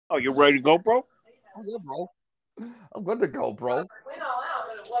Oh, you ready to go, bro? Oh, yeah, bro. I'm good to go, bro. Went all out,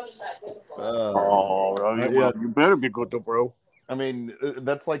 but it wasn't that difficult. Yeah. You better be good, bro. I mean,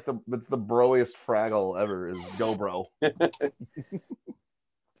 that's the broiest Fraggle ever. Is go, bro.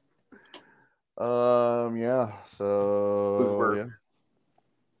 Yeah. So yeah.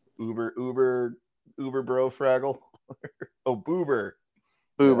 Uber bro Fraggle. Oh, Boober.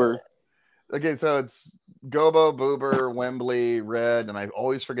 Okay, so it's Gobo, Boober, Wembley, Red, and I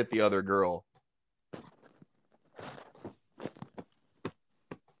always forget the other girl.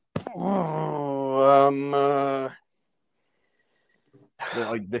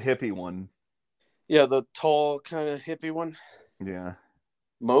 The hippie one. Yeah, the tall kind of hippie one. Yeah.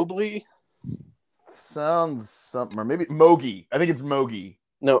 Mobley? Sounds something, or maybe Mogi. I think it's Mogi.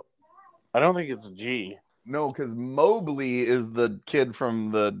 No, I don't think it's a G. No, because Mobley is the kid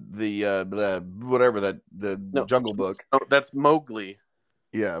from the Jungle Book. Oh, that's Mowgli.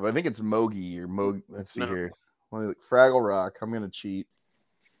 Yeah, but I think it's Mogi or Mog. Let's see here. Fraggle Rock. I'm gonna cheat.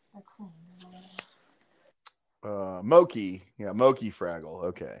 Moki. Yeah, Moki Fraggle.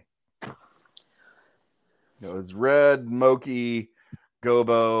 Okay. It was Red, Moki,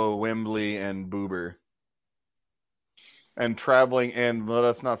 Gobo, Wembley, and Boober. And traveling, and let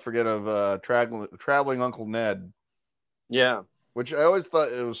us not forget of traveling Uncle Ned. Yeah. Which I always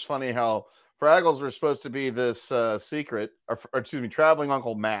thought it was funny how Fraggles were supposed to be this secret, or excuse me, traveling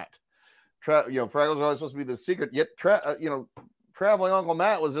Uncle Matt. Fraggles are always supposed to be the secret, yet traveling Uncle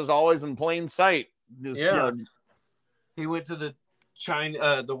Matt was just always in plain sight. He went to the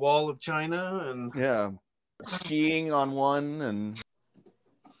Wall of China, and skiing on one, and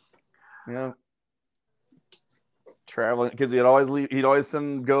traveling because he'd always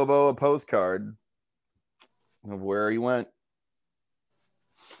send Gobo a postcard of where he went.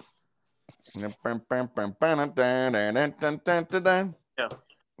 Yeah. Fraggle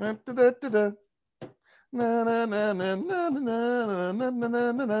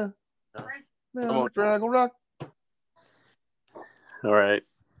Rock. All right.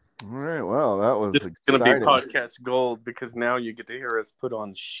 Well, that was this exciting. It's going to be podcast gold because now you get to hear us put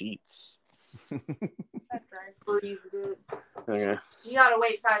on sheets. That dry freezed it. Okay. You gotta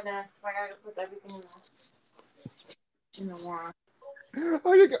wait 5 minutes because I gotta put everything in the water.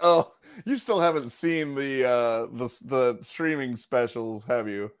 Oh, you still haven't seen the streaming specials, have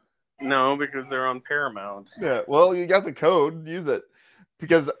you? No, because they're on Paramount. Yeah, well, you got the code. Use it.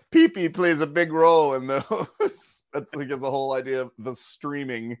 Because Pee-Pee plays a big role in those. That's because the whole idea of the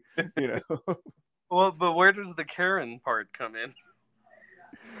streaming, Well, but where does the Karen part come in?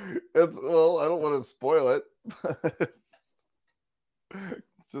 I don't want to spoil it.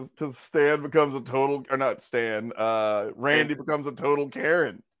 It's just because Stan becomes a total, or not Stan, Randy becomes a total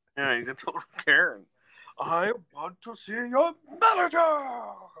Karen. Yeah, he's a total Karen. I want to see your manager!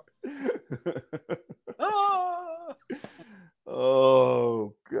 Ah!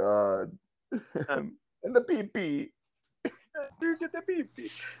 Oh, God. And the pee-pee. You get the pee-pee.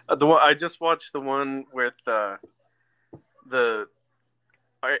 I just watched the one with the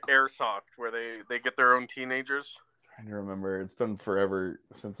Airsoft where they get their own teenagers. I'm trying to remember. It's been forever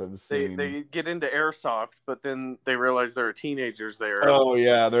since I've seen. They get into Airsoft, but then they realize there are teenagers there. Oh,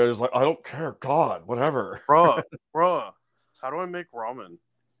 yeah. They're just like, I don't care. God, whatever. Bruh, how do I make ramen?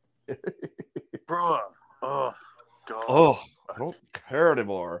 Bruh. Oh, God. Oh, I don't care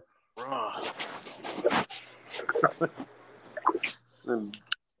anymore. Bruh. And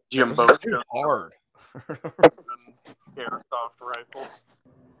Jimbo too hard. Airsoft rifle.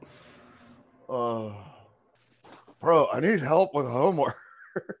 Bro, I need help with homework.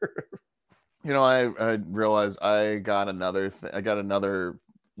 I realized I got another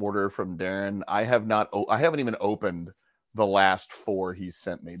order from Darren. I haven't even opened the last 4 he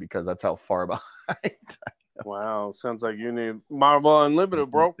sent me because that's how far behind. Wow, sounds like you need Marvel Unlimited,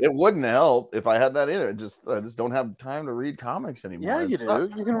 bro. It wouldn't help if I had that in it. I just don't have time to read comics anymore. Yeah, you do.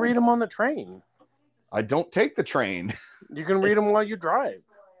 You can read them on the train. I don't take the train. You can read them while you drive.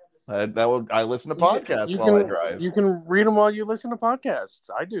 I listen to podcasts while I drive. You can read them while you listen to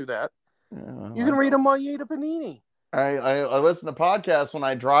podcasts. I do that. Yeah, you can read them while you eat a panini. I listen to podcasts when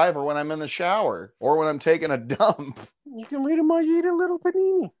I drive or when I'm in the shower or when I'm taking a dump. You can read them while you eat a little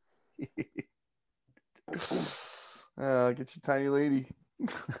panini. Get your tiny lady.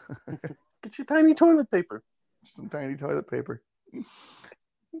 Get your tiny toilet paper. Some tiny toilet paper. If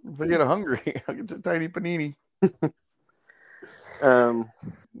I get hungry, I'll get your tiny panini.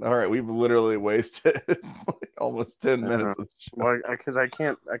 All right, we've literally wasted almost 10 minutes. Well, because I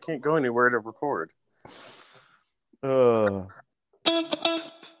can't go anywhere to record.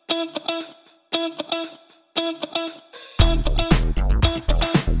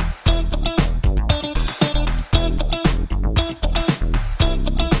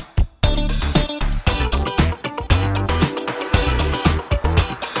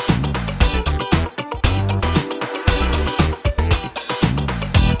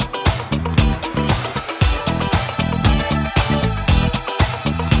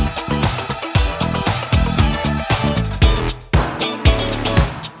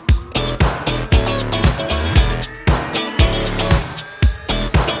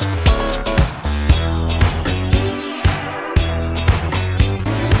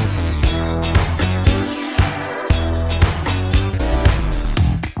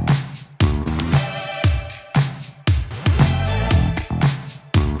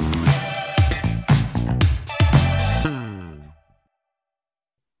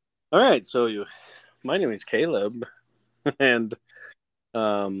 All right, so my name is Caleb, and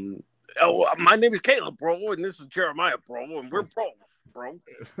my name is Caleb, bro, and this is Jeremiah, bro, and we're pros, bro.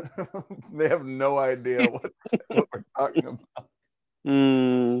 They have no idea what we're talking about.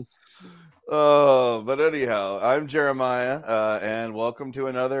 But anyhow, I'm Jeremiah, and welcome to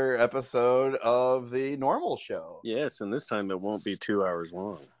another episode of the normal show. Yes, and this time it won't be 2 hours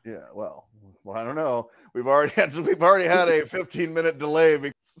long. Yeah, well, I don't know. We've already had a 15-minute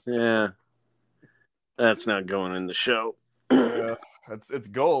delay. Yeah, that's not going in the show. It's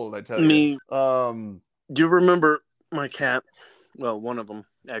gold, I tell you. Do you remember my cat? Well, one of them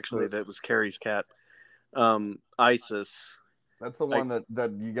actually. That was Carrie's cat, Isis. That's the one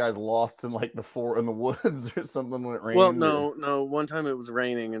that you guys lost in like in the woods or something when it rained. Well, no. One time it was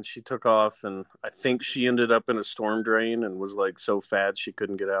raining and she took off, and I think she ended up in a storm drain and was like so fat she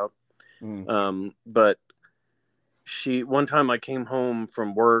couldn't get out. But one time I came home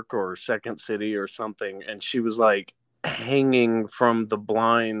from work or Second City or something, and she was like hanging from the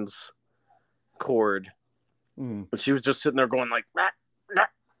blinds cord. And she was just sitting there going like, nah.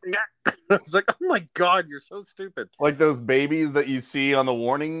 I was like, oh my God, you're so stupid. Like those babies that you see on the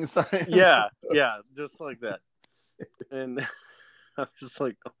warning signs? Yeah, just like that. And I was just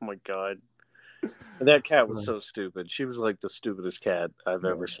like, oh my God. And that cat was so stupid. She was like the stupidest cat I've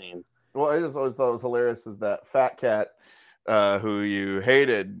ever seen. Well, I just always thought it was hilarious is that fat cat who you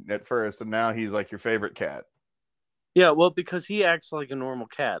hated at first, and now he's like your favorite cat. Yeah, well, because he acts like a normal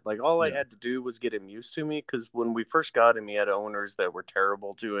cat. Like, all I had to do was get him used to me, because when we first got him, he had owners that were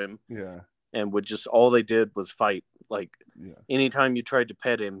terrible to him. Yeah. And all they did was fight. Like, anytime you tried to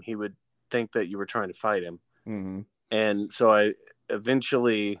pet him, he would think that you were trying to fight him. Mm-hmm. And so I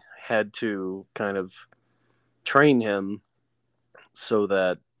eventually had to kind of train him so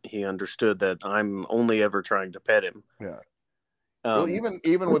that he understood that I'm only ever trying to pet him. Yeah. Well, even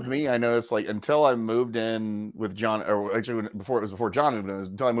with me, I noticed like until I moved in with John, or actually before John moved in,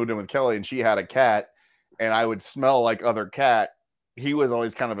 until I moved in with Kelly and she had a cat, and I would smell like other cat. He was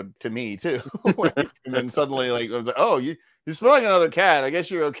always kind of to me too. And then suddenly, like I was like, "Oh, you smell like another cat. I guess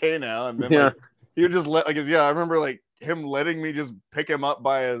you're okay now." And then like, he would just I remember like him letting me just pick him up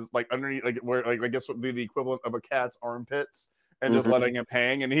by his like underneath, like where like I guess would be the equivalent of a cat's armpits, and just letting him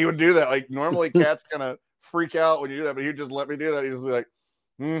hang. And he would do that. Like normally cats kind of freak out when you do that, but he'd just let me do that. He'd just be like,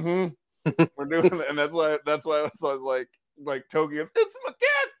 we're doing that. And that's why I was like toking it's my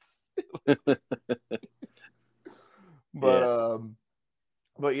cats.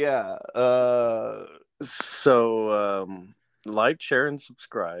 But yeah. So like, share, and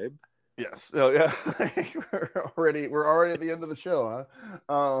subscribe. Yes. So yeah, we're already at the end of the show,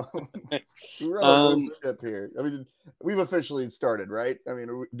 huh? We're on ship here. I mean, we've officially started, right? I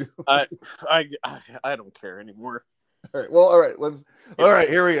mean, I don't care anymore. All right. Well, all right. All right.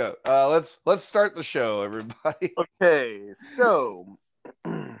 Here we go. Let's start the show, everybody. Okay. So,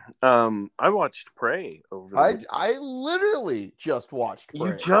 I watched Prey over. I literally just watched Prey.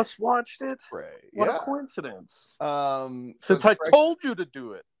 You just watched it? Prey. What a coincidence. Since I told you to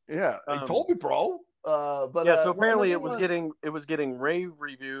do it. Yeah, I told me, bro. But yeah, so apparently it was getting rave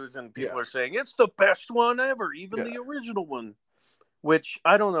reviews, and people are saying it's the best one ever, even the original one. Which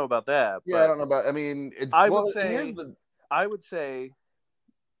I don't know about that. Yeah, I don't know about. I mean, it's. I would say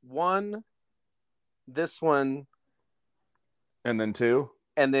one, this one, and then two.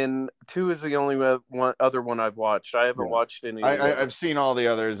 And then two is the only other one I've watched. I haven't watched any. I've seen all the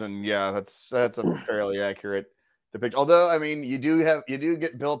others, and that's a fairly accurate depiction. Although, I mean, you do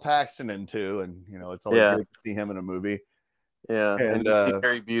get Bill Paxton in too, and it's always great to see him in a movie. Yeah, and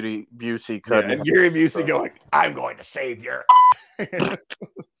Gary Busey and Gary Busey going, "I'm going to save your," and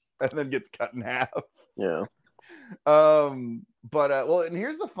then gets cut in half. Yeah. But well, and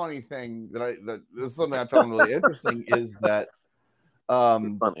here's the funny thing that this is something I found really interesting is that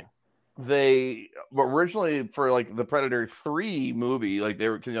funny. They originally for like the Predator 3 movie, like they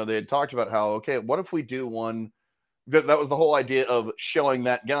had talked about how, okay, what if we do one that was the whole idea of showing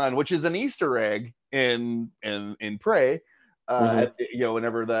that gun, which is an Easter egg in Prey.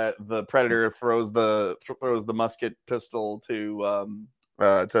 Whenever the Predator throws the musket pistol to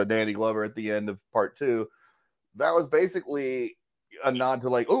Danny Glover at the end of part 2, that was basically a nod to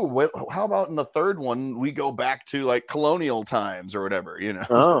like, how about in the third one we go back to like colonial times or whatever,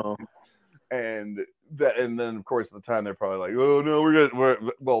 and then of course at the time they're probably like, oh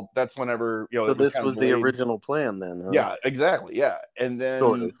no, that's whenever so this was the original plan then, huh? Yeah, exactly, yeah. And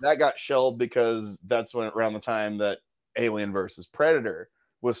then that got shelved because that's around the time that Alien versus Predator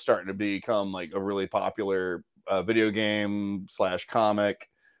was starting to become like a really popular video game / comic.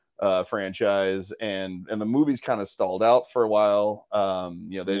 franchise, and the movies kind of stalled out for a while.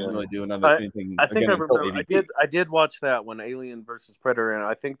 They didn't really do anything. I think I remember. I did watch that one, Alien versus Predator, and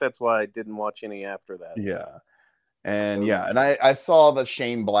I think that's why I didn't watch any after that. Yeah, and I saw the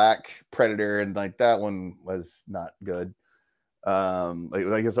Shane Black Predator, and like that one was not good.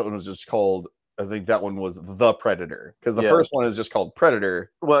 I guess that one was just called. I think that one was The Predator, because the first one is just called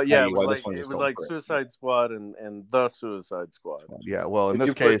Predator. Well, yeah, it was like Suicide Squad and The Suicide Squad. Yeah, well, in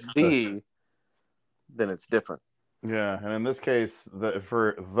this case, then it's different. Yeah, and in this case,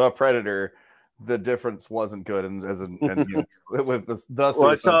 for The Predator, the difference wasn't good, with The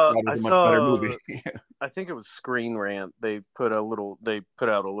Suicide Squad was a much better movie. I think it was Screen Rant. They put out a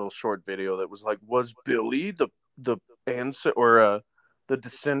little short video that was like, was Billy the answer or the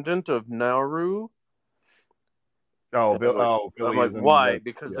descendant of Nauru? Billy. I'm like, why?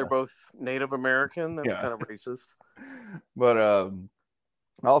 Because they're both Native American. That's kind of racist. But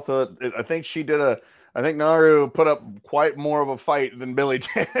also, I think I think Nauru put up quite more of a fight than Billy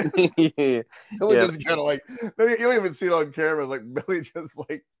did. Billy just kind of like, you don't even see it on camera. Like Billy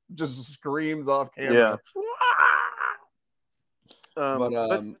just screams off camera. Yeah.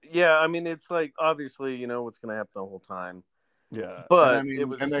 But yeah, I mean, it's like obviously you know what's going to happen the whole time. Yeah, but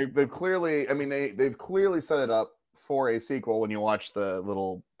they've clearly set it up for a sequel when you watch the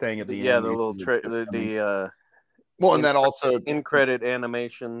little thing at the end. Yeah, the little and that also in-credit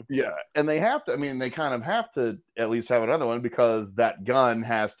animation. Yeah, and they have to. I mean, they kind of have to at least have another one because that gun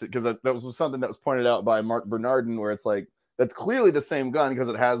has to. Because that was something that was pointed out by Mark Bernardin, where it's like that's clearly the same gun because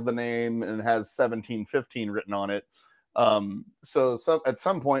it has the name and it has 1715 written on it. So at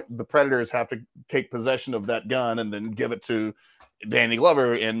some point the Predators have to take possession of that gun and then give it to Danny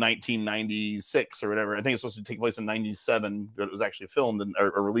Glover in 1996 or whatever. I think it's supposed to take place in 97, but it was actually filmed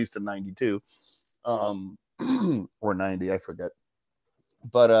or released in 92 or 90, I forget.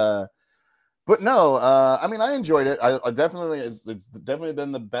 But no, I mean, I enjoyed it. I definitely, it's definitely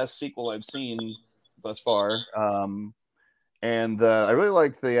been the best sequel I've seen thus far. And I really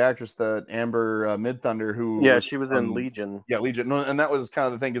liked the actress, that Amber Midthunder, who she was in Legion. Yeah, Legion. And that was kind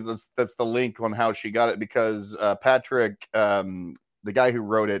of the thing, because that's the link on how she got it, because Patrick, the guy who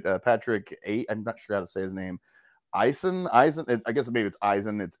wrote it, Patrick I'm not sure how to say his name. Eisen. I guess maybe it's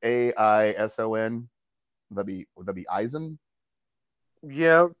Eisen. It's Aison. Would that be Eisen?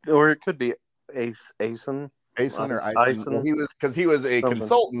 Yeah, or it could be Eisen. Eisen or Eisen. Well, he was a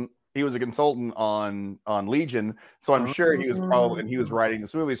consultant. He was a consultant on Legion, so I'm sure he was he was writing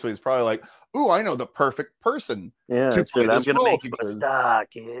this movie, so he's probably like, "Ooh, I know the perfect person to play this role." Make you a star,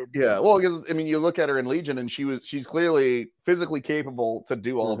 kid. Yeah, well, because I mean, you look at her in Legion, and she's clearly physically capable to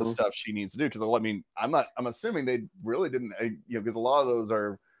do all the stuff she needs to do. Because I mean, I'm assuming they really didn't, because a lot of those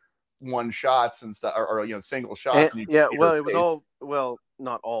are one shots and stuff, or single shots. And it was all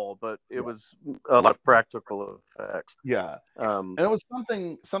not all, but it was a lot of practical effects. Yeah. And it was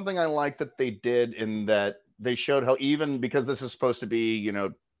something I liked that they did, in that they showed how, even because this is supposed to be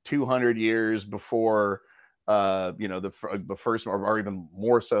 200 years before the first, or even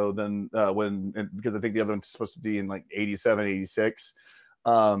more so than because I think the other one's supposed to be in like 87, 86.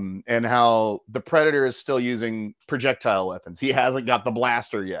 And how the Predator is still using projectile weapons. He hasn't got the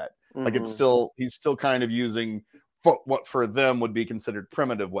blaster yet. Like he's still kind of using what for them would be considered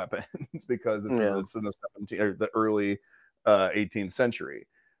primitive weapons, because it's in the 17th or the early 18th century.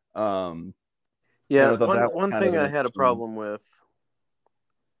 One thing I had a problem with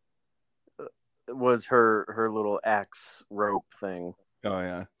was her little axe rope thing. Oh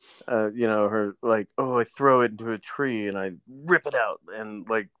yeah. Her like, I throw it into a tree and I rip it out, and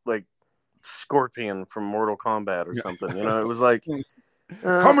like Scorpion from Mortal Kombat or something. It was like,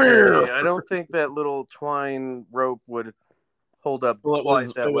 come here. I don't think that little twine rope would hold up. Well,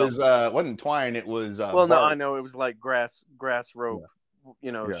 wasn't twine. It was. No, I know it was like grass rope.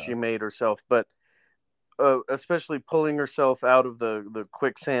 Yeah. She made herself, but especially pulling herself out of the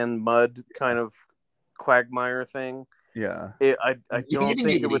quicksand mud kind of quagmire thing. Yeah, I don't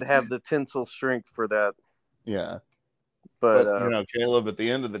think it would have the tensile strength for that. Yeah, but Caleb, at the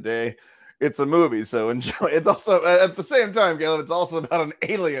end of the day, it's a movie, so enjoy. It's also, at the same time, Caleb, it's also about an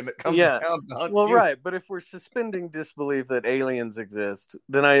alien that comes down to hunt you. Right, but if we're suspending disbelief that aliens exist,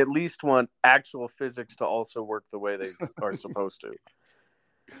 then I at least want actual physics to also work the way they are supposed to.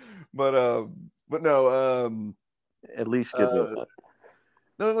 But no, at least give me that.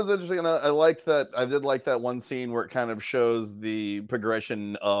 No, it was interesting, and I liked that. I did like that one scene where it kind of shows the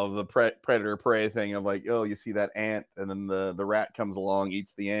progression of the predator prey thing, of like, you see that ant, and then the rat comes along,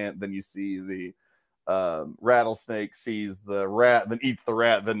 eats the ant. Then you see rattlesnake sees the rat, then eats the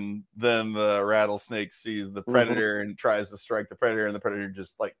rat, then the rattlesnake sees the predator and tries to strike the predator, and the predator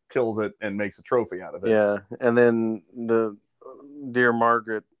just like kills it and makes a trophy out of it. Yeah, and then the dear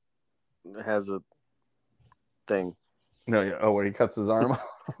Margaret has a thing. No, yeah. Oh, when he cuts his arm off.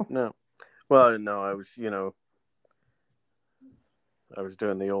 No, well, no, I was I was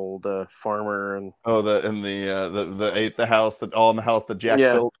doing the old farmer and the ate the house that all in the house that Jack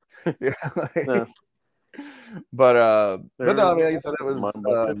built. Yeah. No. But no, I mean, like I said, it was.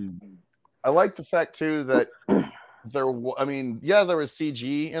 I like the fact too that there was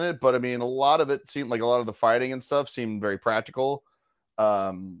CG in it, but I mean, a lot of it seemed like a lot of the fighting and stuff seemed very practical.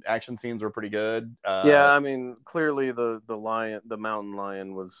 Action scenes were pretty good. Yeah, I mean, clearly the mountain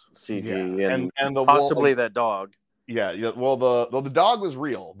lion was CG, and the possibly that dog. Yeah. Well, the dog was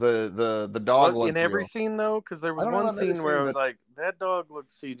real. The dog was in every real. scene though, because there was one scene where I was like, that dog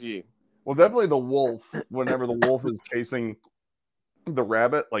looked CG. Well, definitely the wolf. Whenever the wolf is chasing the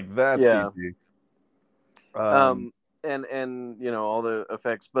rabbit, like that's CG. And all the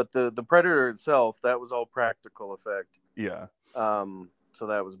effects, but the predator itself, that was all practical effect. Yeah. So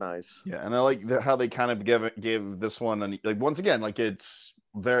that was nice. Yeah, and I like how they kind of gave this one, and like once again, like it's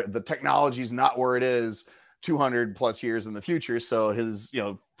there. The technology's not where it is 200 plus years in the future. So his,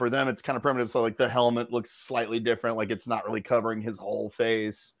 for them, it's kind of primitive. So like the helmet looks slightly different. Like it's not really covering his whole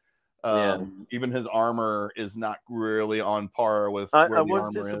face. Even his armor is not really on par with. I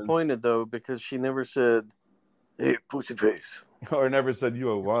was disappointed though, because she never said, "Hey, pussy face," or never said,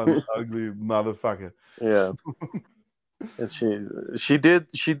 "You are one ugly motherfucker." Yeah. And she did.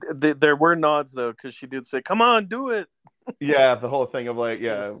 There were nods though, because she did say, "Come on, do it." Yeah, the whole thing of like,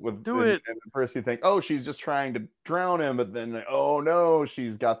 do it. And at first you think, oh, she's just trying to drown him, but then like, oh no,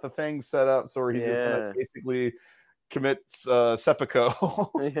 she's got the thing set up, so he's just gonna basically commit seppuku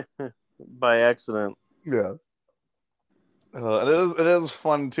by accident. Yeah. And it is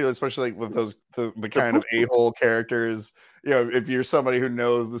fun too, especially like with those the kind of a-hole characters. If you're somebody who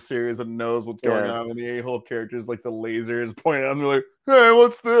knows the series and knows what's going on with the a-hole characters, like the lasers pointing at them, they're like, "Hey,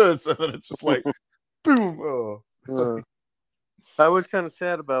 what's this?" And then it's just like, boom. Oh. I was kind of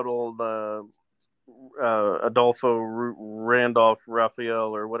sad about old Adolfo Randolph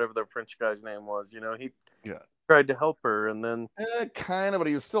Raphael, or whatever the French guy's name was. He tried to help her, and then kind of, but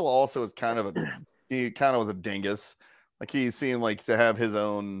he was still also he kind of was a dingus. Like he seemed like to have his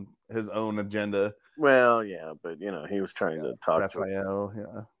own agenda. Well, yeah, but he was trying to talk Raphael,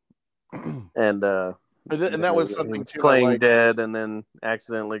 to and that was something too. Playing dead, and then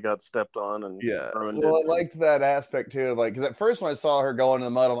accidentally got stepped on, and ruined it. I liked that aspect too, like because at first when I saw her go into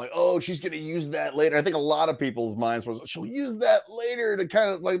the mud, I'm like, oh, she's gonna use that later. I think a lot of people's minds was she'll use that later to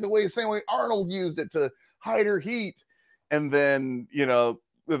kind of like same way Arnold used it to hide her heat, and then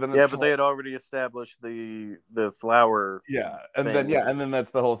but they had already established the flower. And then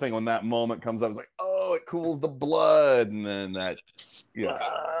that's the whole thing. When that moment comes up, it's like, oh, it cools the blood, and then that,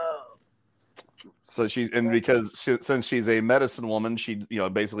 So since she's a medicine woman, she's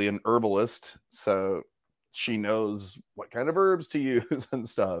basically an herbalist, so she knows what kind of herbs to use and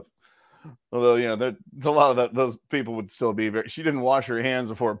stuff. Although a lot of those people would still be she didn't wash her hands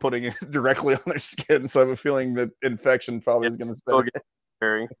before putting it directly on their skin, so I have a feeling that infection probably is going to stay.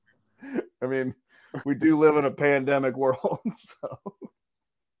 I mean, we do live in a pandemic world, so.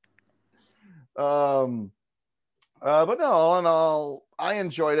 But no, all in all, I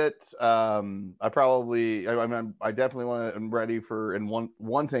enjoyed it. I definitely am ready for and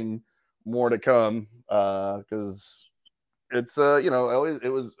wanting more to come. Because it's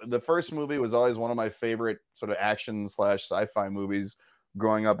it was the first movie was always one of my favorite sort of action / sci-fi movies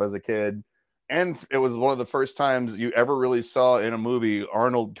growing up as a kid. And it was one of the first times you ever really saw in a movie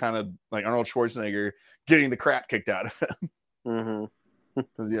Arnold Schwarzenegger getting the crap kicked out of him. Mm-hmm.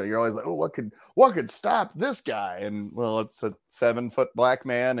 Because you're always like, oh, what could stop this guy? And well, it's a 7-foot black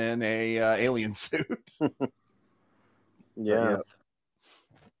man in a alien suit. Yeah.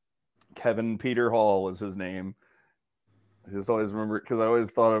 Kevin Peter Hall was his name. I just always remember it because I always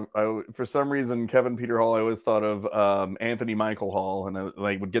thought of for some reason Kevin Peter Hall. I always thought of Anthony Michael Hall, and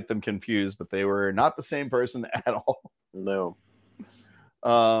I would get them confused, but they were not the same person at all. No.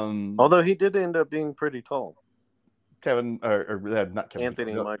 Although he did end up being pretty tall. Kevin, or not Kevin.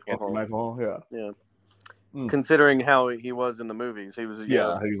 Anthony Michael Hall. Michael Hall, yeah. Considering how he was in the movies, he was he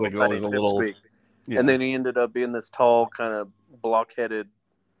was like always a little. Yeah. And then he ended up being this tall, kind of block-headed,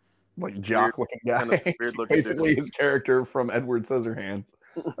 like jock-looking guy. Kind of weird-looking Basically, dude. His character from Edward Scissorhands.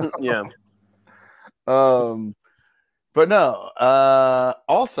 Yeah. But no.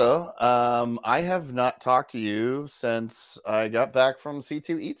 Also, I have not talked to you since I got back from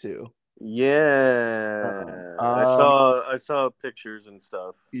C2E2. Yeah, I saw pictures and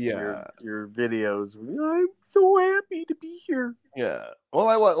stuff. Yeah, your videos. I'm so happy to be here. Yeah. Well,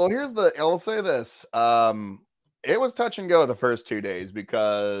 I'll say this. It was touch and go the first 2 days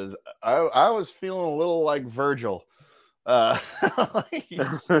because I was feeling a little like Virgil. I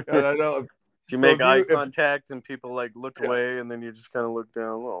know. You make eye contact and people like look away, and then you just kind of look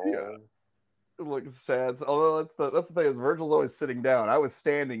down. Oh, yeah. Look sad. Although that's the thing is Virgil's always sitting down. I was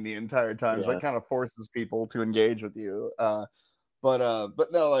standing the entire time, so that kind of forces people to engage with you. But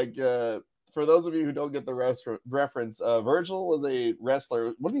no, like for those of you who don't get the reference, Virgil was a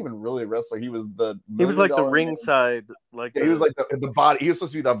wrestler. Wasn't even really a wrestler. He was like the ringside, he was like the body. He was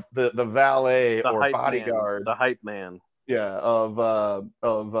supposed to be the valet or bodyguard, the hype man. Yeah, of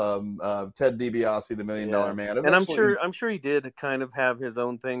Ted DiBiase, the $1 Million Man. Eventually, and I'm sure he did kind of have his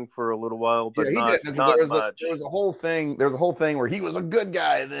own thing for a little while, but he not, did, not much. There was a whole thing. There was a whole thing where he was a good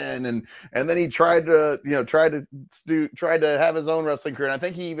guy then, and then he tried to have his own wrestling career. And I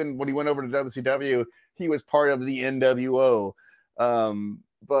think he even when he went over to WCW, he was part of the NWO.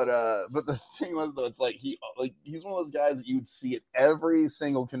 But the thing was though, it's like he's one of those guys that you'd see at every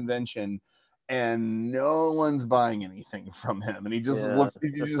single convention. And no one's buying anything from him, and he just looks.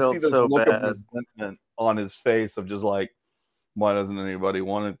 You just see this look of resentment on his face of just like, why doesn't anybody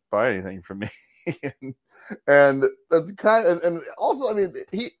want to buy anything from me? and that's kind of, and also, I mean,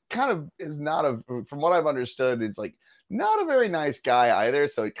 he kind of is not from what I've understood, it's like not a very nice guy either.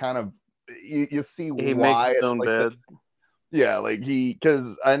 So it kind of you see he why makes his own bed. Yeah, like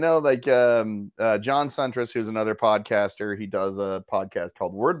because I know like John Suntress, who's another podcaster, he does a podcast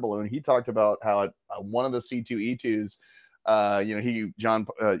called Word Balloon. He talked about how one of the C2E2s, I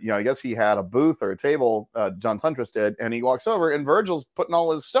guess he had a booth or a table, John Suntress did, and he walks over and Virgil's putting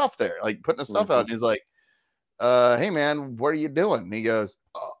all his stuff there, like putting his stuff out, and he's like, hey man, what are you doing? And he goes,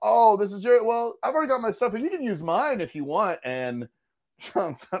 oh, this is well, I've already got my stuff and you can use mine if you want. And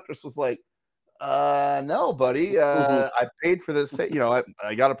John Suntress was like, no, buddy. I paid for this.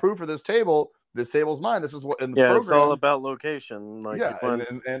 I got approved for this table. This table's mine. This is what in the program. It's all about location. Like,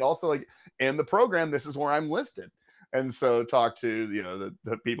 and also like in the program, this is where I'm listed. And so talk to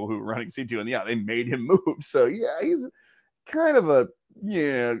the people who were running C2, and they made him move. So he's kind of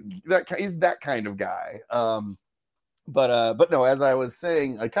he's that kind of guy. But no, as I was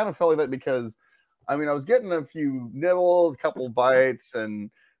saying, I kind of felt like that because I mean I was getting a few nibbles, a couple bites, and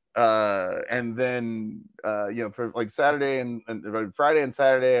then for like Saturday and Friday and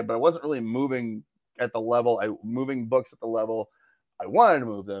Saturday, but I wasn't really moving at the level moving books at the level I wanted to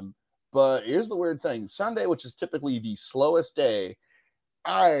move them. But here's the weird thing: Sunday, which is typically the slowest day,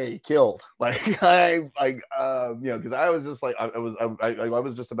 I killed. Because I was just like I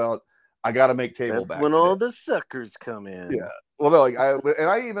was just about I got to make table back. That's when today. All the suckers come in. Yeah. Well, no,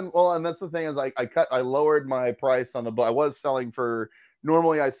 and that's the thing is I lowered my price on the book. I was selling for.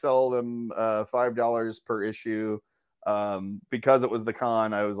 Normally, I sell them $5 per issue. Because it was the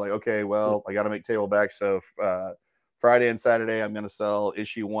con, I was like, okay, well, I got to make table back. So Friday and Saturday, I'm going to sell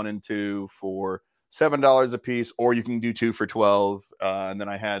issue 1 and 2 for $7 a piece, or you can do 2 for $12. And then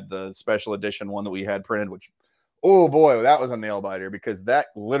I had the special edition one that we had printed, which, oh boy, that was a nail biter because that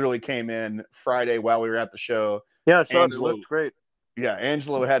literally came in Friday while we were at the show. Yeah, I saw it. It looked great. Yeah,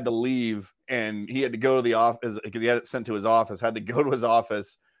 Angelo had to leave. And he had to go to the office because he had it sent to his office, had to go to his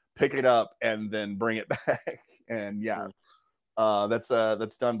office, pick it up, and then bring it back. And that's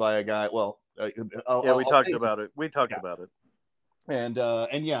done by a guy. Well, we talked about it. We talked about it. And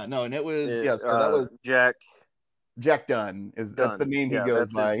it was so that was Jack Dunn that's the name he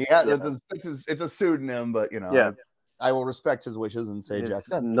goes by. It's a pseudonym, but I will respect his wishes and say Jack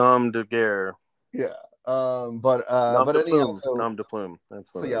Dunn. Nom de guerre. Yeah. But anyhow, nom de plume. That's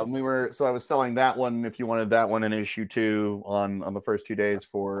what I was selling that one if you wanted that one in issue 2 on the first 2 days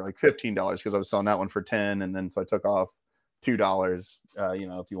for like $15 because I was selling that one for $10, and then so I took off $2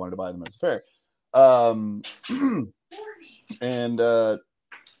 if you wanted to buy them as a pair. So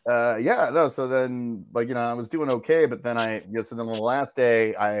then I was doing okay, but then on the last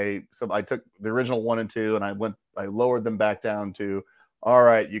day I took the original 1 and 2 and I lowered them back down to all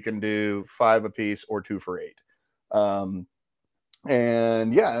right, you can do 5 a piece or 2 for $8.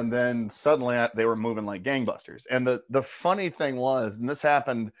 And then suddenly they were moving like gangbusters. And the funny thing was, and this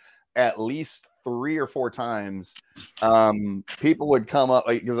happened at least 3 or 4 times, people would come up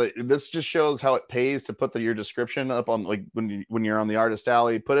because this just shows how it pays to put your description up on when you're on the Artist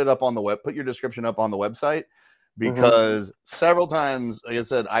Alley, put it up on the web, put your description up on the website, because several times, like I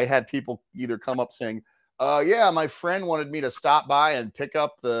said, I had people either come up saying, my friend wanted me to stop by and pick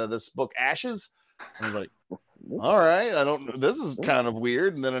up this book Ashes. I was like, all right, I don't know. This is kind of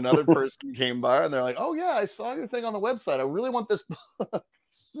weird. And then another person came by and they're like, oh yeah, I saw your thing on the website. I really want this book.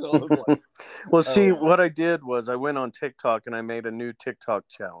 So like, well, see, what I did was I went on TikTok and I made a new TikTok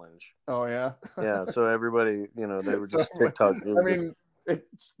challenge. Oh yeah. Yeah. So everybody, they were just TikTok. I mean,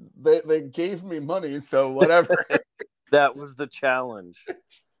 they gave me money, so whatever. That was the challenge.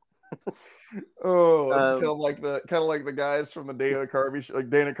 Oh, it's kind of like the guys from the Dana Carvey show, like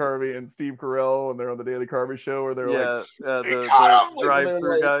Dana Carvey and Steve Carell, and they're on the Daily Carvey show, where they're the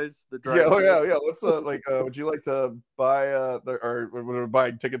drive-through guys. Yeah. What's like? Would you like to buy or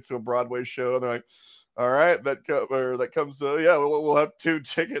buy tickets to a Broadway show? And they're like, all right, that comes to we'll have 2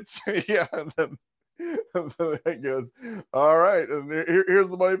 tickets. Yeah, and then it goes, all right, and here's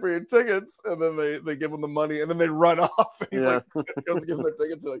the money for your tickets, and then they give them the money, and then they run off. And he's like, goes to give them their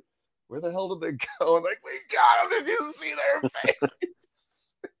tickets. They're like, where the hell did they go? And like, we got them. Did you see their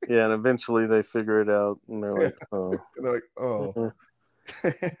face? Yeah, and eventually they figure it out, and they're like, oh. And they're like, oh.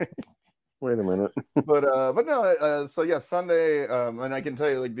 Wait a minute. But no. So yeah, Sunday, and I can tell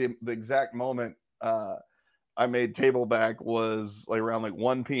you like the exact moment I made table back was like around like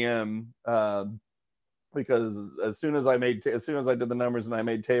 1 p.m. Because as soon as I did the numbers and I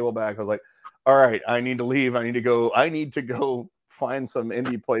made table back, I was like, all right, I need to leave. I need to go find some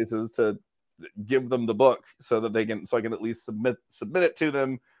indie places to give them the book so that I can at least submit it to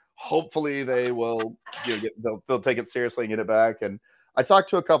them. Hopefully they will, they'll take it seriously and get it back. And I talked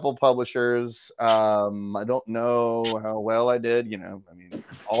to a couple publishers. I don't know how well I did. I mean,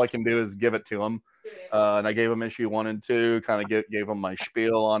 all I can do is give it to them. And I gave them issue 1 and 2, kind of gave them my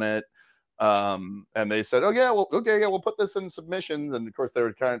spiel on it. And they said, we'll put this in submissions. And of course they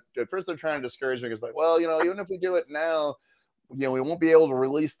were at first they're trying to discourage me because like, well, even if we do it now, we won't be able to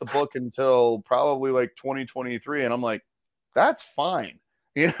release the book until probably like 2023. And I'm like, that's fine.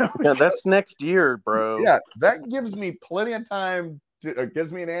 Yeah, that's next year, bro. Yeah, that gives me plenty of time.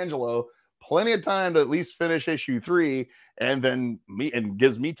 Gives me and Angelo plenty of time to at least finish issue 3, and then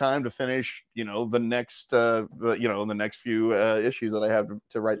gives me time to finish, the next, the next few issues that I have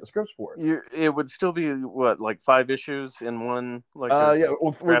to write the scripts for. It would still be what, like 5 issues in one? Like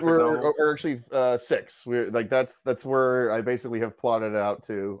we're actually 6. We're like that's where I basically have plotted it out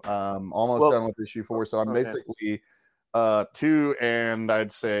to. Almost done with issue 4, so I'm basically 2 and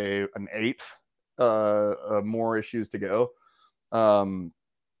I'd say an 8th more issues to go.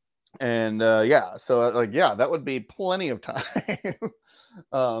 That would be plenty of time.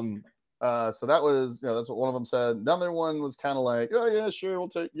 So that was, that's what one of them said. Another one was kind of like, oh yeah, sure, we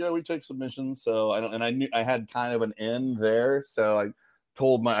take submissions. So I knew I had kind of an in there. So I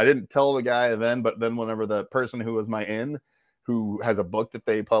didn't tell the guy then, but then whenever the person who was my in, who has a book that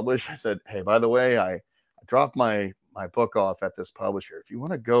they publish, I said, hey, by the way, I dropped my book off at this publisher. If you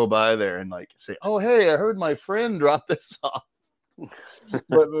want to go by there and like say, oh, hey, I heard my friend drop this off.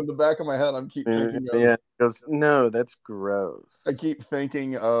 But in the back of my head, I'm thinking of, because no, that's gross. I keep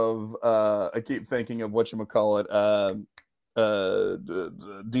thinking of whatchamacallit,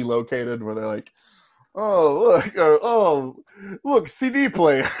 Delocated, where they're like, look, CD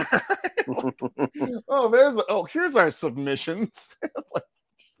player. Here's our submissions. Like,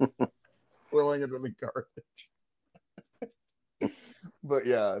 just throwing it in the garbage. But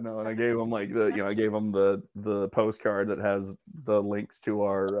yeah, no, and I gave them the postcard that has the links to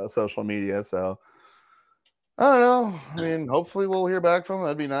our social media. So I don't know. I mean, hopefully we'll hear back from them.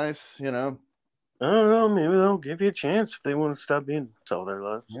 That'd be nice, I don't know. Maybe they'll give you a chance if they want to stop being so their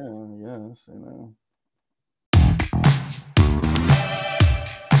lives. Yeah, yes,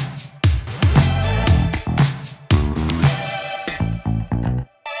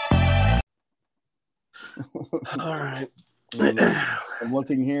 All right. I'm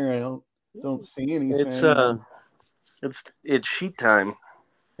looking here. I don't see anything. It's sheet time.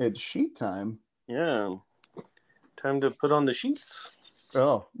 It's sheet time. Yeah, time to put on the sheets.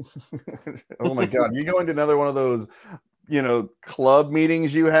 Oh, oh my God! You go into another one of those, club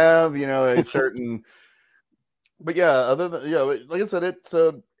meetings you have. A certain. But yeah, other than like I said, it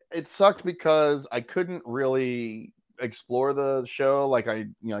sucked because I couldn't really explore the show like I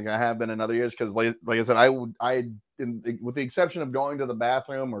have been in other years, because like I said, with the exception of going to the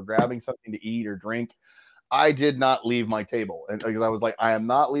bathroom or grabbing something to eat or drink, I did not leave my table, and because I was like, I am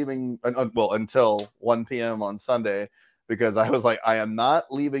not leaving until 1 p.m. on Sunday, because I was like, I am not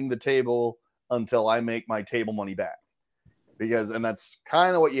leaving the table until I make my table money back, and that's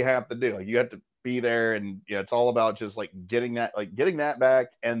kind of what you have to do. Like, you have to be there, and it's all about just getting that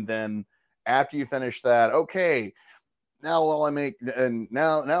back, and then after you finish that, okay, now all I make, and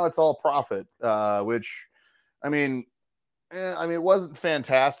now it's all profit, which, I mean, I mean, it wasn't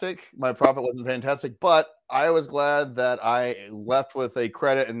fantastic. My profit wasn't fantastic, but I was glad that I left with a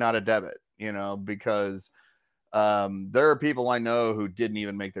credit and not a debit, because there are people I know who didn't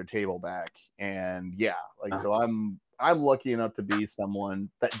even make their table back. And so I'm lucky enough to be someone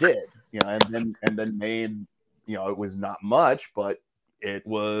that did, and then made, it was not much, but it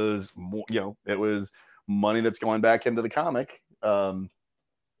was more, it was money that's going back into the comic, or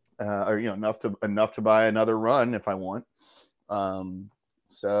enough to buy another run if I want.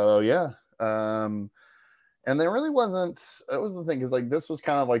 So yeah. And there really wasn't. That was the thing, because like this was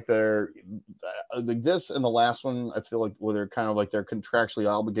kind of like their, like this and the last one. I feel like they're kind of like they're contractually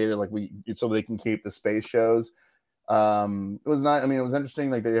obligated, like so they can keep the space shows. It was not. I mean, it was interesting.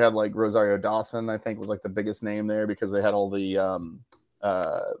 Like they had like Rosario Dawson, I think was like the biggest name there, because they had all the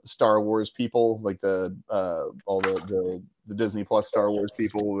Star Wars people, like all the Disney Plus Star Wars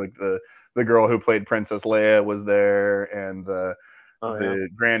people, like the girl who played Princess Leia was there, and the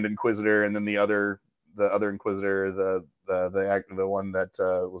Grand Inquisitor, and then the other Inquisitor, the one that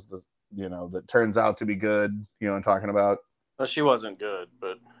was that turns out to be good, I'm talking about. Well, she wasn't good,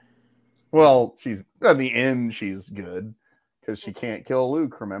 but she's at the end she's good because she can't kill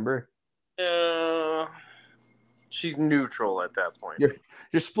Luke, remember? She's neutral at that point.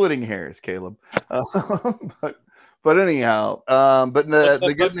 You're splitting hairs, Caleb. But anyhow, but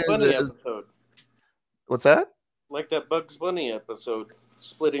the good news is episode. What's that? Like that Bugs Bunny episode,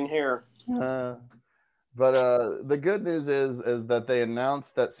 splitting hair. But the good news is that they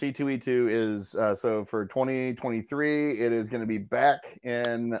announced that C2E2 is so for 2023, it is going to be back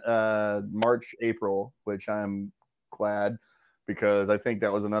in March, April, which I'm glad, because I think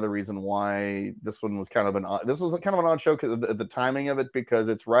that was another reason why this one was kind of an odd show, because of the timing of it, because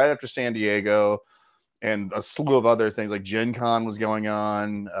it's right after San Diego and a slew of other things like Gen Con was going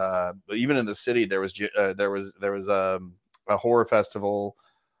on. But even in the city, there was a horror festival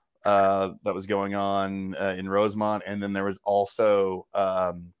that was going on in Rosemont, and then there was also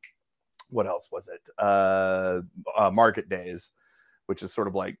what else was it? Market Days, which is sort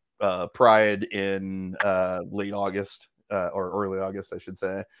of like Pride in late August or early August, I should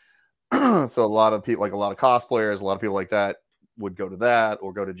say. So a lot of people, like a lot of cosplayers, a lot of people like that would go to that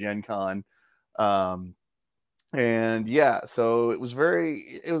or go to Gen Con. And yeah, so it was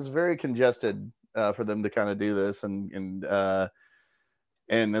very congested for them to kind of do this, and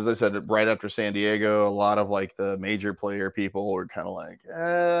as I said, right after San Diego, a lot of like the major player people were kind of like,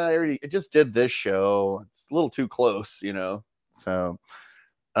 it just did this show. It's a little too close, So,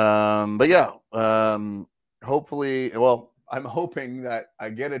 but yeah, hopefully, well, I'm hoping that I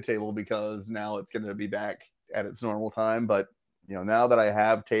get a table, because now it's going to be back at its normal time. But now that I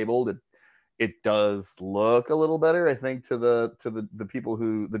have tabled, it does look a little better, I think, to the people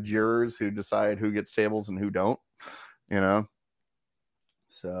the jurors who decide who gets tables and who don't,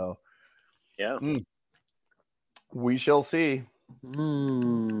 So, yeah, we shall see.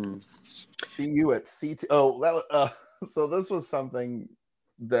 See you at C2. Oh, so this was something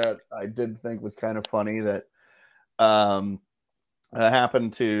that I did think was kind of funny that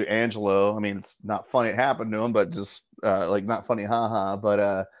happened to Angelo. I mean, it's not funny it happened to him, but just like not funny, haha.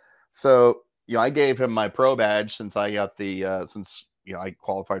 But so I gave him my pro badge since I got since I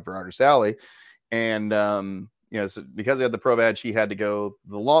qualified for Artist Alley, and so because he had the pro badge, he had to go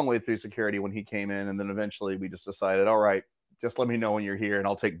the long way through security when he came in, and then eventually we just decided, all right, just let me know when you're here, and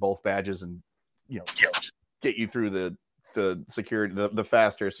I'll take both badges and get you through the security, the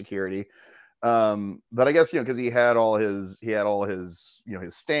faster security. But I guess because he had all his his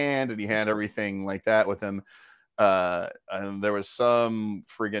stand, and he had everything like that with him. And there was some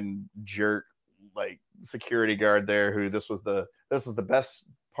friggin' jerk like security guard there who this was the best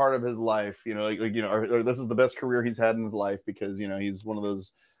part of his life, or this is the best career he's had in his life, because he's one of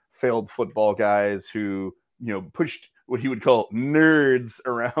those failed football guys who pushed what he would call nerds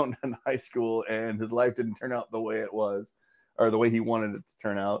around in high school, and his life didn't turn out the way it was, or the way he wanted it to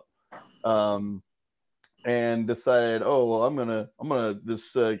turn out. And decided, oh well, I'm gonna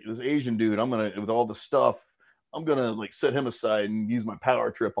this Asian dude, with all the stuff, I'm gonna like set him aside and use my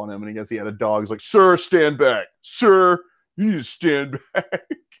power trip on him. And I guess he had a dog. He's like, sir, stand back, sir. You need to stand back.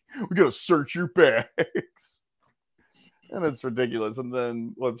 We're gonna search your bags. And it's ridiculous. And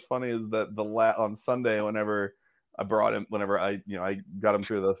then what's funny is that on Sunday, whenever I got him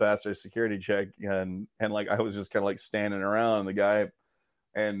through the faster security check, and like I was just kind of like standing around, and the guy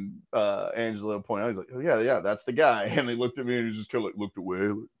and Angelo pointed out, he's like, oh yeah, that's the guy. And he looked at me and he just kind of like looked away,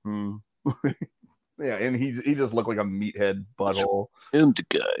 like, yeah, and he just looked like a meathead butthole. I'm the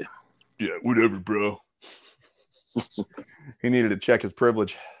guy. Yeah, whatever, bro. He needed to check his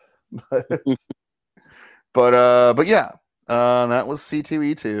privilege. But yeah, That was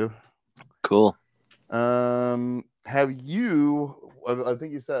C2E2. Cool. Have you? I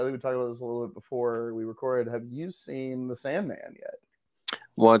think you said, I think we talked about this a little bit before we recorded. Have you seen The Sandman yet?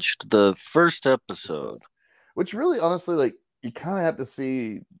 Watched the first episode. Which really, honestly, like, you kind of have to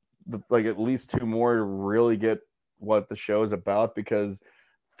see like at least 2 more to really get what the show is about, because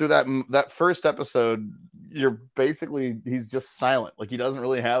through that first episode, you're basically, he's just silent. Like, he doesn't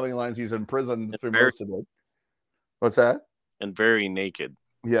really have any lines. He's in prison through most of it. What's that? And very naked.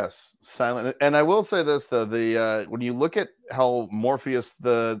 Yes, silent. And I will say this though: when you look at how Morpheus,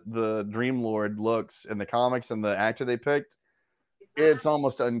 the Dream Lord, looks in the comics and the actor they picked, it's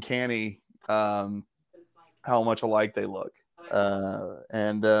almost uncanny how much alike they look.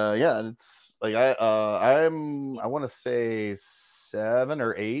 Yeah, it's like I want to say 7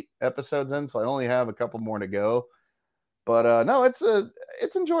 or 8 episodes in, so I only have a couple more to go. But no, it's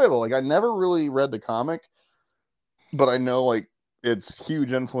enjoyable. Like, I never really read the comic, but I know, like, its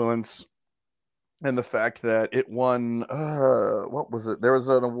huge influence and the fact that it won what was it? There was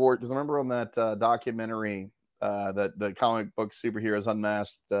an award. Because I remember on that documentary that the comic book Superheroes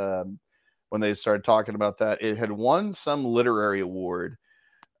Unmasked, when they started talking about that, it had won some literary award.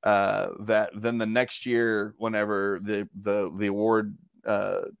 That then the next year, whenever the award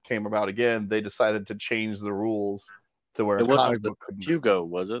came about again, they decided to change the rules to where it wasn't the Hugo,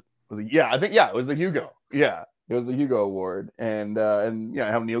 was it? Yeah, I think it was the Hugo. Yeah. It was the Hugo Award, and how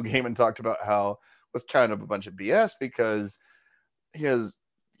Neil Gaiman talked about how it was kind of a bunch of BS, because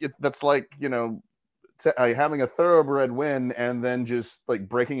that's like, having a thoroughbred win and then just like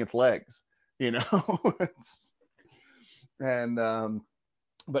breaking its legs, but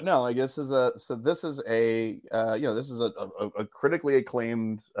no, I guess this is a critically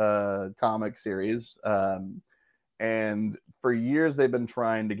acclaimed comic series. And for years, they've been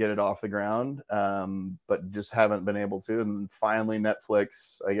trying to get it off the ground, but just haven't been able to. And finally,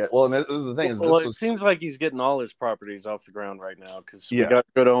 Netflix, I guess. Well, and this is the thing: it seems like he's getting all his properties off the ground right now, because we got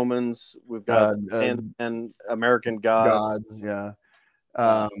Good Omens, we've got and American Gods. Yeah.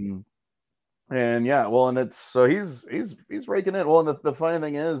 And it's so he's raking in. Well, and the funny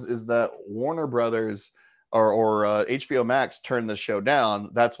thing is that Warner Brothers or HBO Max turned the show down.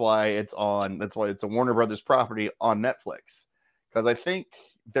 That's why it's a Warner Brothers property on Netflix. Because I think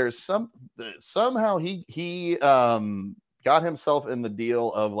there's somehow he got himself in the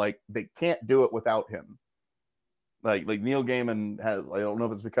deal of, like, they can't do it without him. Like Neil Gaiman has, I don't know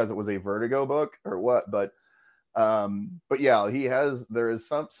if it's because it was a Vertigo book or what, but yeah, there is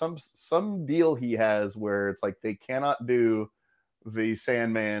some deal he has where it's like they cannot do the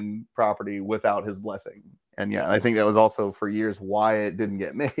Sandman property without his blessing. And yeah, I think that was also for years why it didn't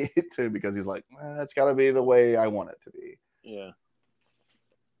get made too, because he's like, that's got to be the way I want it to be. Yeah.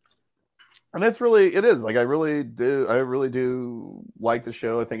 And it is like, I really do like the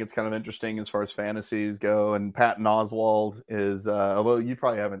show. I think it's kind of interesting as far as fantasies go. And Patton Oswalt is, although you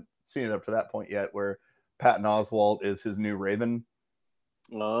probably haven't seen it up to that point yet, where Patton Oswalt is his new Raven.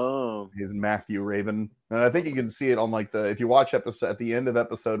 Oh, he's Matthew Raven. And I think you can see it on, like, if you watch at the end of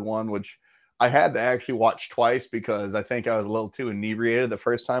episode 1, which I had to actually watch twice because I think I was a little too inebriated the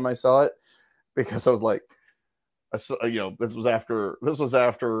first time I saw it, because I was like, this was after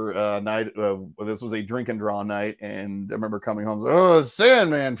night. This was a drink and draw night, and I remember coming home, like,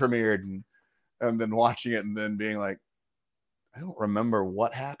 Sandman premiered, and then watching it and then being like, I don't remember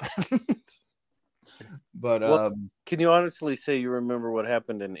what happened. But can you honestly say you remember what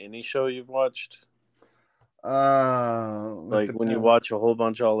happened in any show you've watched? Like when you watch a whole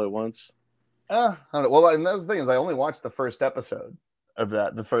bunch all at once? I don't know. Well, and that was the thing, is I only watched the first episode of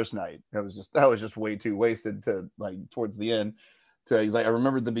that the first night. That was just way too wasted to, like, towards the end. He's like, I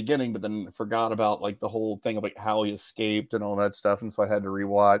remembered the beginning, but then forgot about, like, the whole thing of, like, how he escaped and all that stuff, and so I had to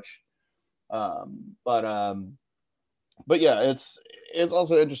rewatch. But yeah, it's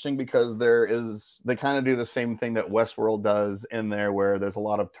also interesting because they kind of do the same thing that Westworld does in there, where there's a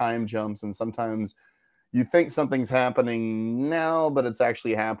lot of time jumps, and sometimes you think something's happening now, but it's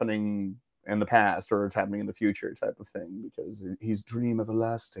actually happening in the past, or it's happening in the future, type of thing, because he's dream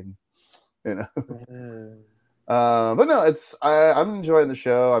everlasting, But no, I'm enjoying the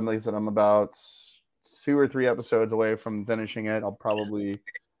show. Like I said, I'm about 2 or 3 episodes away from finishing it. I'll probably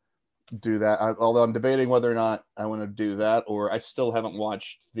do that, although I'm debating whether or not I want to do that, or I still haven't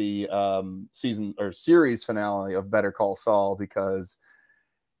watched the season or series finale of Better Call Saul, because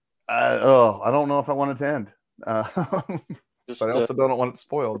I don't know if I want it to end. But I also don't want it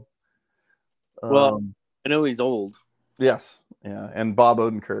spoiled. Well, I know he's old. Yes, yeah, and Bob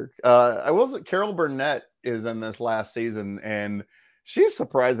Odenkirk. Carol Burnett is in this last season, and she's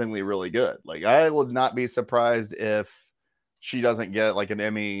surprisingly really good. Like, I would not be surprised if she doesn't get like an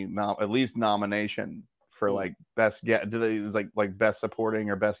Emmy at least nomination for like best guest. Do they is like best supporting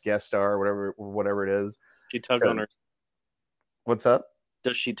or best guest star or whatever it is? She tug on her. What's up?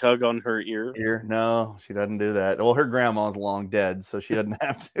 Does she tug on her ear? No, she doesn't do that. Well, her grandma's long dead, so she doesn't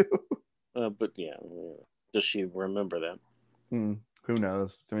have to. But yeah, does she remember that? Who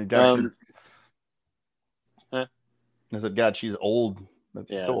knows? I mean, God, I said, God, she's old.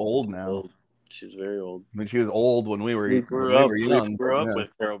 That's so old now. Old. She's very old. I mean, she was old when we were young. We grew up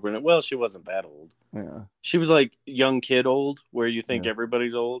with Carol Burnett. Well, she wasn't that old. Yeah, she was like young kid old, where you think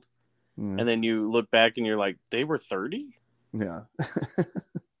everybody's old, and then you look back and you're like, they were 30. Yeah.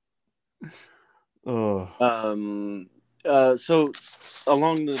 Oh. So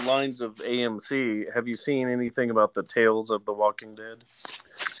along the lines of AMC, have you seen anything about the Tales of the Walking Dead?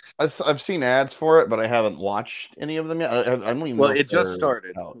 I've seen ads for it, but I haven't watched any of them yet. I don't even know. Well, it just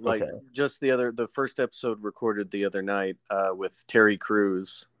started. Just the first episode recorded the other night with Terry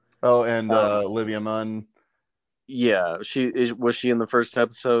Crews. Oh, and Olivia Munn. Yeah, was she in the first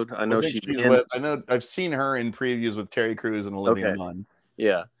episode? I know she's in. I know I've seen her in previews with Terry Crews and Olivia Munn.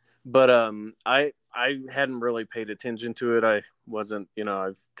 Yeah, but I hadn't really paid attention to it. I wasn't,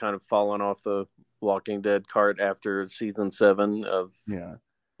 I've kind of fallen off the Walking Dead cart after season 7 of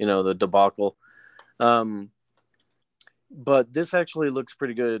the debacle. But this actually looks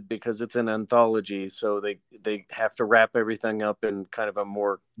pretty good because it's an anthology, so they have to wrap everything up in kind of a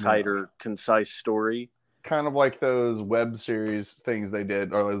more tighter, concise story. Kind of like those web series things they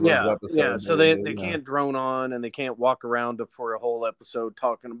did, or those episodes. Yeah, so they can't drone on and they can't walk around for a whole episode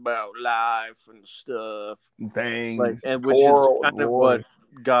talking about life and stuff. Things. Which is kind of what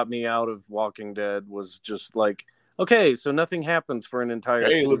got me out of Walking Dead, was just like, okay, so nothing happens for an entire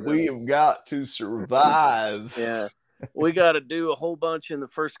season. We have got to survive. Yeah. We got to do a whole bunch in the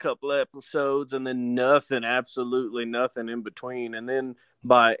first couple of episodes, and then absolutely nothing in between. And then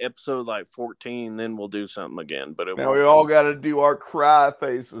by episode like 14, then we'll do something again. But now we all got to do our cry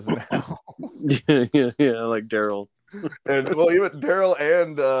faces now. yeah, like Daryl. And even Daryl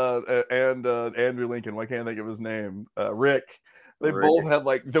and Andrew Lincoln. Why can't I think of his name? Rick. They both had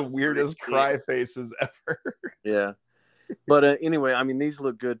like the weirdest cry faces ever. Yeah. But anyway, I mean, these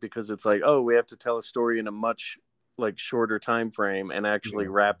look good because it's like, oh, we have to tell a story in a much shorter time frame and actually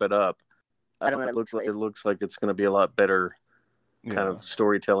wrap it up. I don't know. It looks like it's going to be a lot better kind of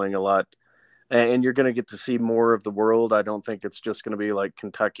storytelling, a lot, and you're going to get to see more of the world. I don't think it's just going to be like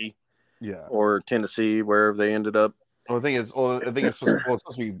Kentucky, or Tennessee, wherever they ended up. Well, I think it's supposed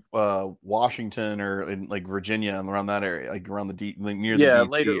to be Washington or in like Virginia and around that area, like around the near the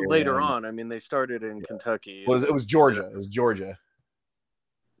DC area. Later on. I mean, they started in Kentucky. Well, it was Georgia. It was Georgia.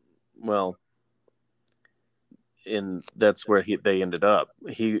 Well, that's where they ended up.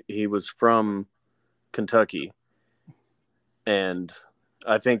 He was from Kentucky, and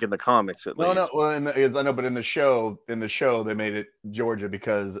I think in the comics at least. No. Well, I know, but in the show they made it Georgia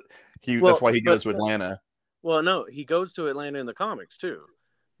because that's why he goes to Atlanta. Well, no, he goes to Atlanta in the comics too,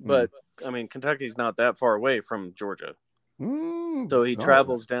 but I mean, Kentucky's not that far away from Georgia, so he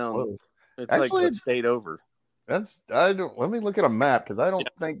travels down. Close. It's actually, like a state over. Let me look at a map because I don't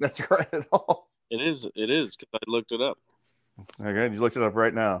think that's right at all. It is because I looked it up. Okay, you looked it up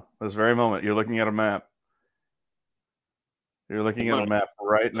right now. This very moment, you're looking at a map. You're looking at a map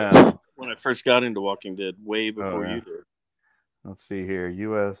right now. When I first got into Walking Dead, way before you did. Let's see here,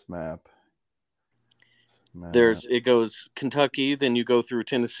 U.S. map. It goes Kentucky, then you go through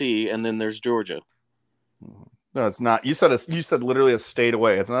Tennessee, and then there's Georgia. No, it's not. You said literally a state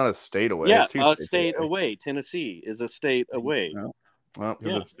away. It's not a state away. Yeah, a state away. Tennessee is a state away. No. Well,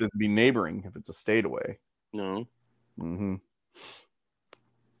 because it'd be neighboring if it's a state away. No. Mm-hmm.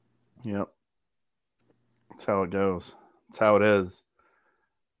 Yep. That's how it goes. That's how it is.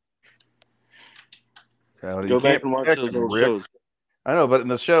 Go back and watch those old shows. I know,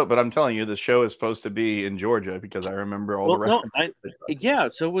 but I'm telling you, the show is supposed to be in Georgia because I remember all the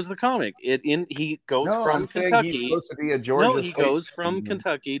references. So was the comic. He goes from Kentucky. He's supposed to be a Georgia. No, he goes from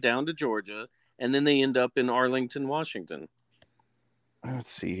Kentucky down to Georgia, and then they end up in Arlington, Washington.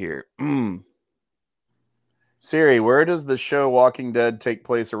 Let's see here. Siri, where does the show Walking Dead take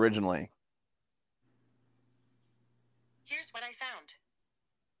place originally? Here's what I found.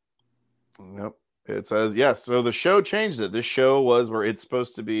 Nope. It says yes. So the show changed it. This show was where it's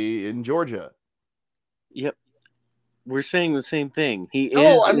supposed to be in Georgia. Yep. We're saying the same thing. He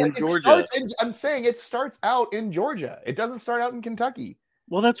is in Georgia. I'm saying it starts out in Georgia. It doesn't start out in Kentucky.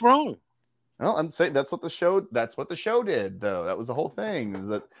 Well, that's wrong. Well, I'm saying that's what the show did, though. That was the whole thing, is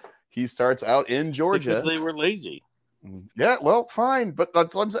that he starts out in Georgia. Because they were lazy. Yeah, well, fine, but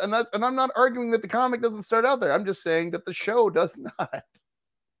that's what I'm saying, and I'm not arguing that the comic doesn't start out there. I'm just saying that the show does not.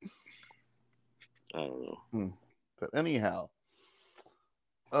 I don't know. But anyhow,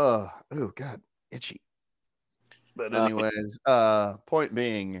 oh god, itchy. But anyways, point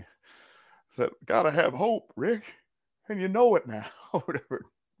being, so gotta have hope, Rick, and you know it now.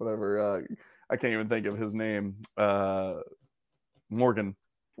 whatever. I can't even think of his name. Morgan.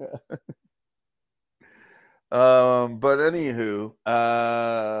 But anywho,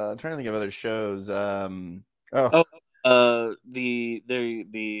 I'm trying to think of other shows. The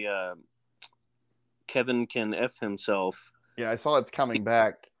Kevin Can F Himself. Yeah, I saw it's coming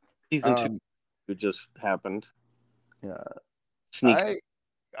back. Season 2 it just happened. Yeah.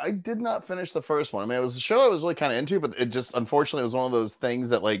 I did not finish the first one. I mean, it was a show I was really kind of into, but it just unfortunately was one of those things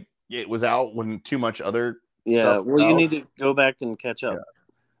that like it was out when too much other stuff well, you need to go back and catch up. Yeah.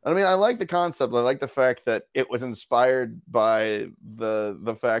 I mean, I like the concept. I like the fact that it was inspired by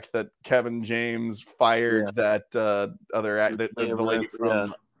the fact that Kevin James fired that other the lady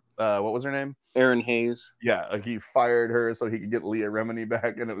from what was her name? Erin Hayes. Yeah, like he fired her so he could get Leah Remini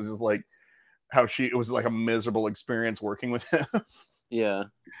back, and it was just like how it was like a miserable experience working with him. Yeah.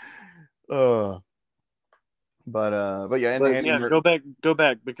 But yeah, go back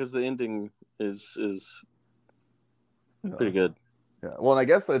because the ending is pretty good. Yeah, well, and I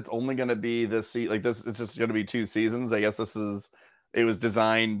guess it's only going to be this. It's just going to be 2 seasons. I guess it was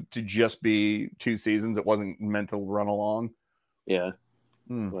designed to just be 2 seasons. It wasn't meant to run along. Yeah.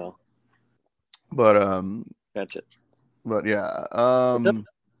 Well, but catch it. But yeah,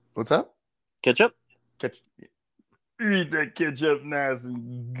 what's that? Ketchup. Eat that ketchup nice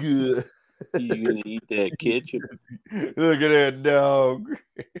and good. You gonna eat that ketchup? Look at that dog.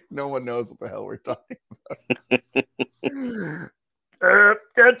 No one knows what the hell we're talking about.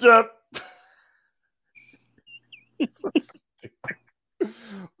 Ketchup. So stupid.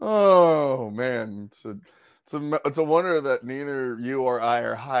 Oh man, it's a wonder that neither you or I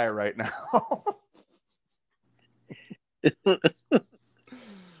are high right now.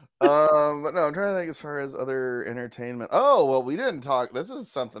 But no, I'm trying to think as far as other entertainment. Oh, well, we didn't talk. This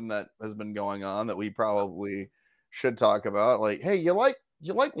is something that has been going on that we probably should talk about. Like, hey, you like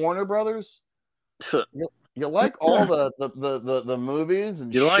Warner Brothers? You like all the movies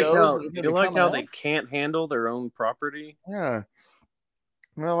and shows? You like how they can't handle their own property? Yeah.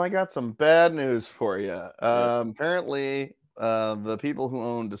 Well, I got some bad news for you. Apparently, the people who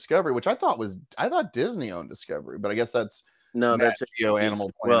own Discovery, which I thought Disney owned Discovery, but I guess that's that's Geo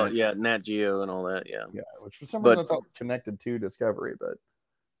Animal Planet. Well, yeah, Nat Geo and all that. Yeah, which for some reason I thought was connected to Discovery, but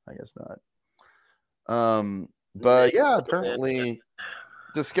I guess not. But yeah, apparently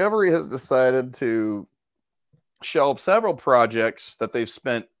Discovery has decided to shelve several projects that they've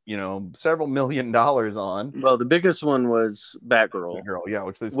spent, several $1 million on. Well, the biggest one was Batgirl. Yeah,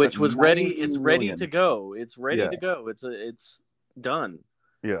 which was ready. It's ready to go. It's ready to go. It's done.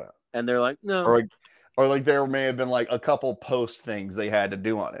 Yeah, and they're like, no. Or like there may have been like a couple post things they had to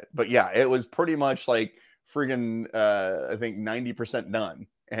do on it. But yeah, it was pretty much like friggin' I think 90% done.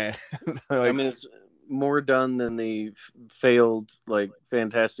 And I mean, it's more done than the failed like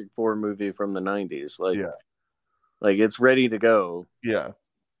Fantastic Four movie from the 90s. Like it's ready to go. Yeah.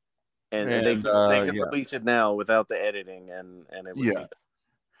 And they can release it now without the editing and it would be done.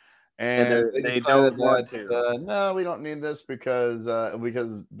 And they don't want to. No, we don't need this because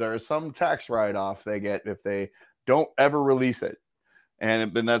there's some tax write-off they get if they don't ever release it,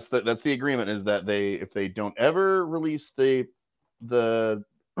 and that's the agreement is that if they don't ever release the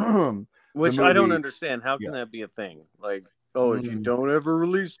which I don't understand. How can that be a thing? Like, if you don't ever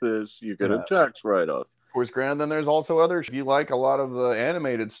release this, you get a tax write-off. Of course, granted, then there's also other. If you like a lot of the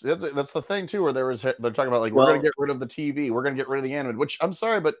animated, that's the thing too, where they're talking about like we're going to get rid of the TV, we're going to get rid of the animated. Which I'm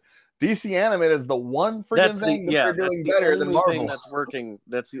sorry, but DC animated is the one freaking thing that they're doing better than Marvel. That's working.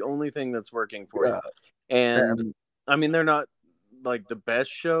 That's the only thing that's working for you. And I mean, they're not like the best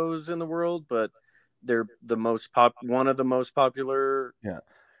shows in the world, but they're one of the most popular. Yeah.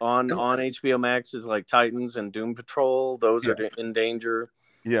 On HBO Max is like Titans and Doom Patrol. Those are in danger.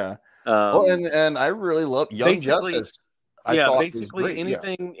 Yeah. And I really love Young Justice. Basically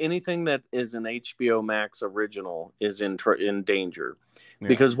anything that is an HBO Max original is in danger,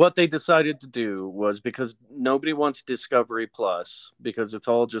 because what they decided to do was, because nobody wants Discovery Plus because it's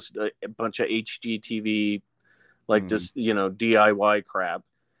all just a bunch of HGTV, like just DIY crap.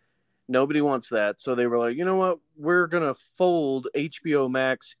 Nobody wants that, so they were like, you know what, we're gonna fold HBO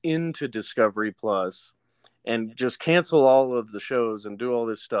Max into Discovery Plus and just cancel all of the shows and do all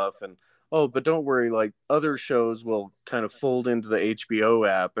this stuff. And but don't worry, like other shows will kind of fold into the HBO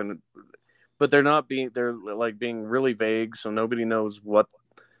app. but they're like being really vague, so nobody knows what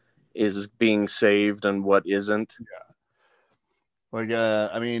is being saved and what isn't. Yeah. Like,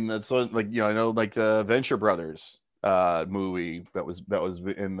 I mean, that's what, like, I know, like the Venture Brothers movie that was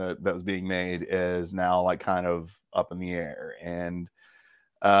being made is now like kind of up in the air, and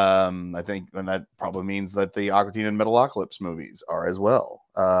I think, and that probably means that the Aqua Teen and Metalocalypse movies are as well.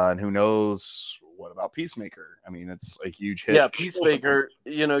 And who knows what about Peacemaker? I mean, it's a huge hit. Yeah, Peacemaker,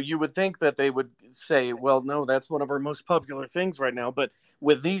 you would think that they would say, well, no, that's one of our most popular things right now. But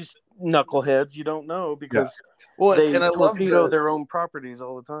with these knuckleheads, you don't know because they torpedo their own properties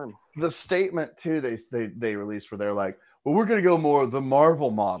all the time. The statement, too, they released where they're like, well, we're going to go more the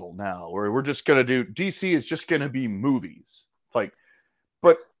Marvel model now, where we're just going to do, DC is just going to be movies. It's like,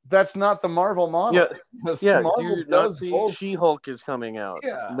 but that's not the Marvel model. Yeah, Marvel does both. She-Hulk is coming out.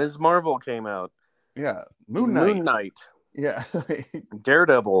 Yeah. Ms. Marvel came out. Yeah. Moon Knight. Yeah.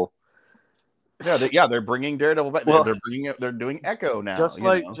 Daredevil. Yeah, they're bringing Daredevil back. Well, they're doing Echo now. Just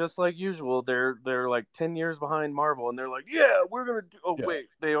like usual, they're like 10 years behind Marvel, and they're like, yeah, we're gonna do. Oh wait,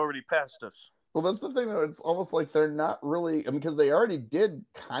 they already passed us. Well, that's the thing, though. It's almost like they're not really, because they already did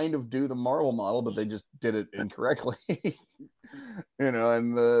kind of do the Marvel model, but they just did it incorrectly.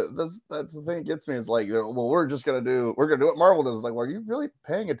 And that's the thing that gets me. It's like, well, we're gonna do what Marvel does. It's like, well, are you really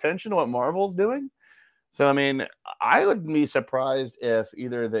paying attention to what Marvel's doing? So, I mean, I would be surprised if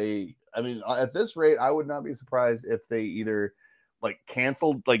either at this rate, I would not be surprised if they either like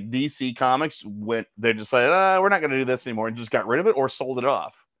canceled, like DC Comics they just like, we're not going to do this anymore, and just got rid of it or sold it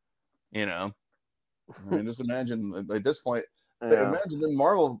off. I mean, just imagine at this point. Yeah. Imagine then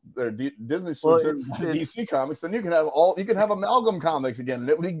Marvel or Disney swoops in DC Comics, then you can have Amalgam Comics again, and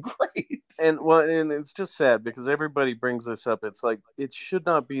it would be great. And it's just sad because everybody brings this up. It's like it should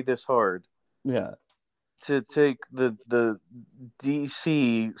not be this hard. Yeah. To take the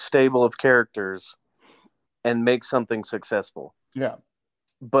DC stable of characters and make something successful. Yeah.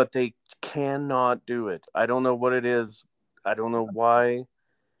 But they cannot do it. I don't know what it is. I don't know why.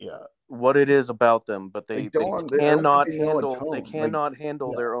 Yeah. What it is about them, but they cannot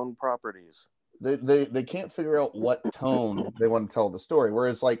handle their own properties. They can't figure out what tone they want to tell the story.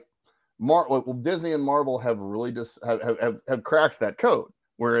 Whereas like Disney and Marvel have really just have cracked that code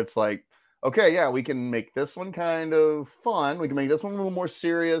where it's like, okay, yeah, we can make this one kind of fun. We can make this one a little more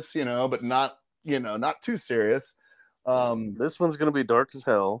serious, but not too serious. This one's going to be dark as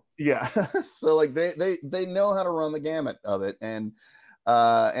hell. Yeah. So like they know how to run the gamut of it. And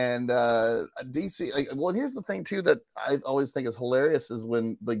DC, like, well, here's the thing too, that I always think is hilarious is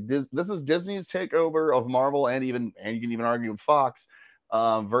when like this is Disney's takeover of Marvel and you can even argue with Fox,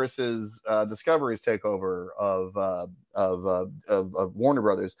 versus Discovery's takeover of Warner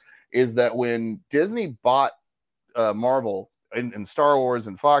Brothers. Is that when Disney bought Marvel and Star Wars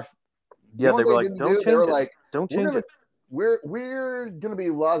and Fox? Yeah, they were like, don't change it. We're gonna be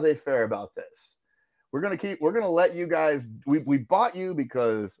laissez-faire about this. We're gonna let you guys. We bought you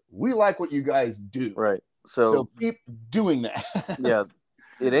because we like what you guys do. Right. So keep doing that. Yeah,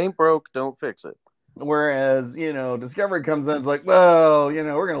 it ain't broke. Don't fix it. Whereas, Discovery comes in, it's like, well,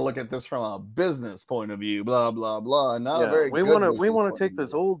 we're going to look at this from a business point of view, blah, blah, blah. Not a very we want to take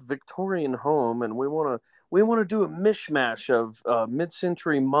this old Victorian home and we want to do a mishmash of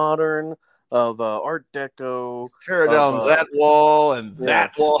mid-century modern, of Art Deco. Let's tear down that wall and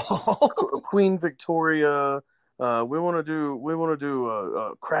that wall. Queen Victoria. We want to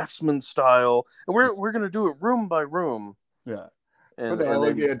do craftsman style. And we're going to do it room by room. Yeah. But I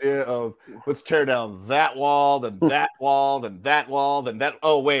like the idea of let's tear down that wall, then that wall, then that wall, then that.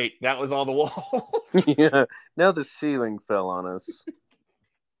 Oh wait, that was all the walls. Yeah. Now the ceiling fell on us.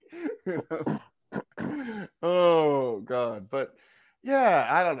 Oh God, but yeah,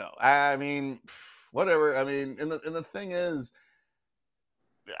 I don't know. I mean, whatever. I mean, and the thing is,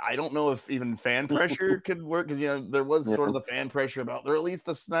 I don't know if even fan pressure could work because there was sort of the fan pressure about or at least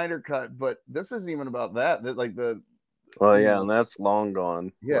the Snyder cut, but this isn't even about that. Like the. Well, yeah, and that's long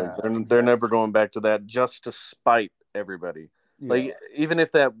gone. Yeah, like they're never going back to that just to spite everybody. Yeah. Like even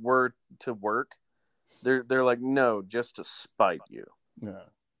if that were to work, they're like, no, just to spite you. Yeah,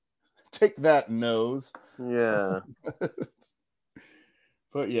 take that, nose. Yeah.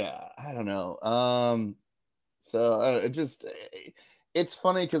 But yeah, I don't know. So it's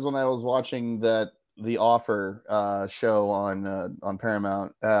funny because when I was watching The Offer show on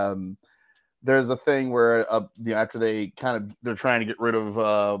Paramount, there's a thing where after they're trying to get rid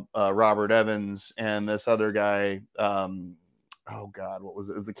of Robert Evans and this other guy. Oh God, what was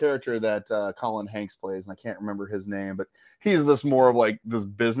it? It was the character that Colin Hanks plays, and I can't remember his name, but he's this more of like this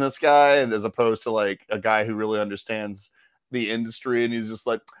business guy, and as opposed to like a guy who really understands the industry, and he's just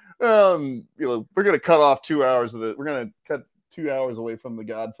like, we're gonna cut off 2 hours of it. We're gonna cut 2 hours away from The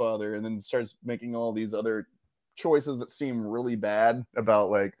Godfather, and then starts making all these other choices that seem really bad about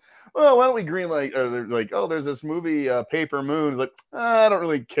like, well, why don't we greenlight? Or they're like, oh, there's this movie, Paper Moon. It's like, I don't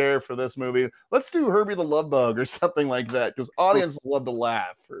really care for this movie. Let's do Herbie the Love Bug or something like that, because audiences love to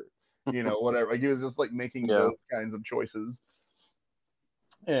laugh, or whatever. Like, he was just like making those kinds of choices.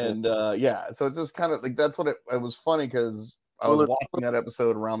 And so it's just kind of like, that's what it was funny, because I was watching that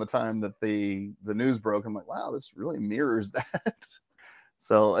episode around the time that the news broke. I'm like, wow, this really mirrors that.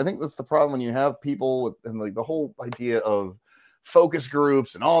 So I think that's the problem when you have people with, and like the whole idea of focus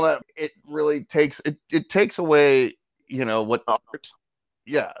groups and all that. It really takes it takes away, what art.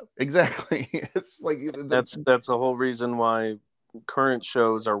 Yeah, exactly. It's like that's the whole reason why current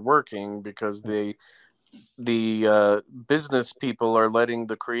shows are working, because the business people are letting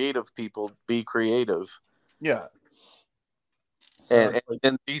the creative people be creative. Yeah. So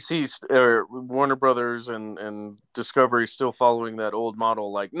and DC or Warner Brothers and Discovery still following that old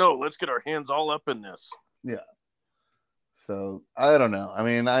model, like, no, let's get our hands all up in this. Yeah. So I don't know. I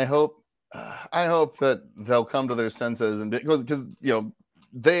mean, I hope that they'll come to their senses, and because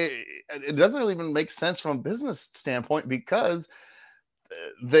it doesn't really even make sense from a business standpoint, because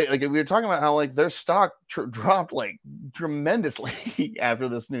they, like, we were talking about how like their stock dropped like tremendously after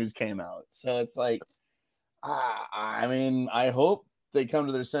this news came out. So it's like, I mean, I hope they come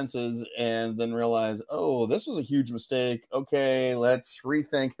to their senses and then realize, oh, this was a huge mistake. Okay, let's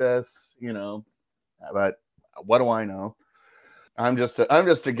rethink this, But what do I know? I'm just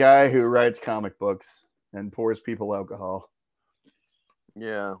a guy who writes comic books and pours people alcohol.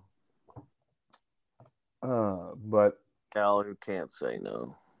 Yeah. But gal who can't say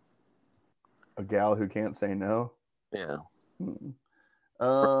no. A gal who can't say no? Yeah.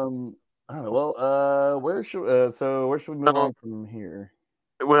 I don't know. Well, where should we move on from here?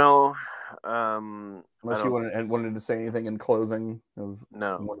 Well, unless you wanted to say anything in closing of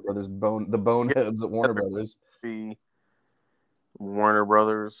Warner Brothers, the boneheads at Warner Brothers. Warner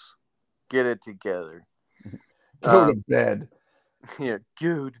Brothers, get it together. Go to bed. Yeah,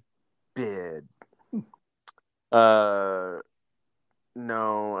 go to bed. No,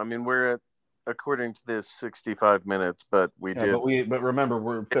 I mean, we're at, according to this, 65 minutes, but but remember,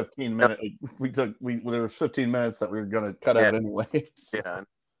 we're 15 minutes. There were 15 minutes that we were going to cut out anyway. So. Yeah,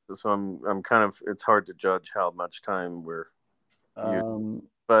 so I'm kind of, it's hard to judge how much time we're using.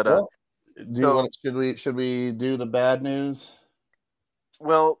 But should we do the bad news?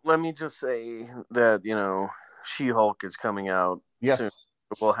 Well, let me just say that She-Hulk is coming out. Yes, soon.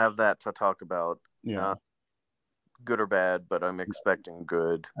 We'll have that to talk about. Yeah. Good or bad, but I'm expecting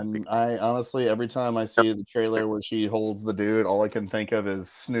good. And I honestly, every time I see the trailer where she holds the dude, all I can think of is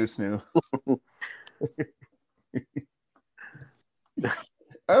snoo.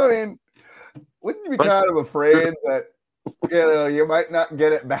 I mean, wouldn't you be kind of afraid that you might not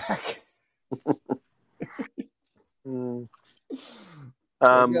get it back?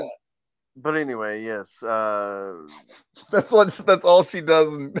 But anyway, yes. That's all she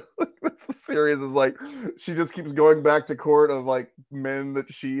does. And that's the series, is like she just keeps going back to court of like men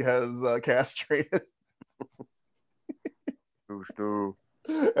that she has castrated.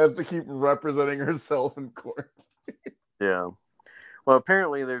 Has to keep representing herself in court. Yeah. Well,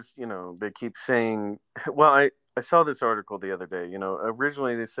 apparently there's, they keep saying, well, I saw this article the other day,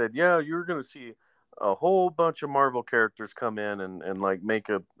 originally they said, yeah, you're going to see a whole bunch of Marvel characters come in and like make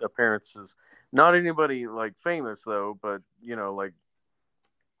appearances. Not anybody like famous though, but like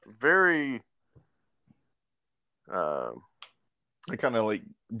very kind of like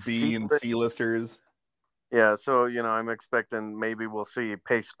B and C listers. Yeah, so I'm expecting maybe we'll see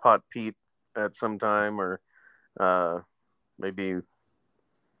Paste Pot Pete at some time, or maybe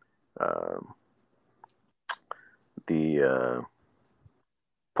the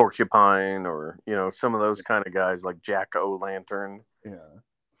Porcupine, or some of those kind of guys like Jack O'Lantern. Yeah,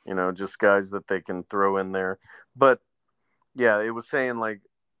 just guys that they can throw in there. But yeah, it was saying like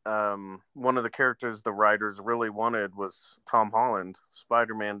one of the characters the writers really wanted was Tom Holland,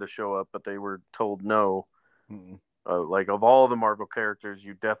 Spider-Man, to show up, but they were told no. Like, of all the Marvel characters,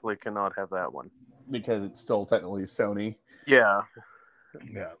 you definitely cannot have that one, because it's still technically Sony. Yeah.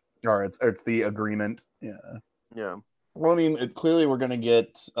 Or it's the agreement. Yeah. Well, I mean, clearly we're going to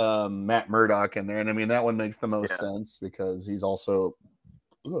get Matt Murdock in there, and I mean that one makes the most sense because he's also,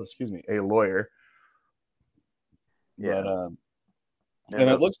 a lawyer. Yeah. But and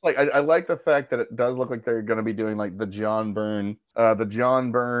it looks like I like the fact that it does look like they're going to be doing like the John Byrne,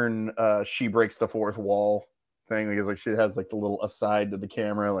 she breaks the fourth wall thing, because like she has like the little aside to the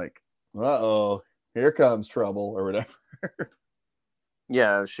camera, like, here comes trouble or whatever.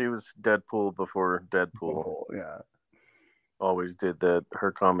 Yeah, she was Deadpool before Deadpool. Oh, yeah. Always did that.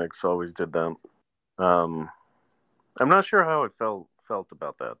 Her comics always did that. I'm not sure how I felt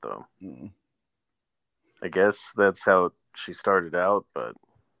about that though. Mm. I guess that's how she started out, but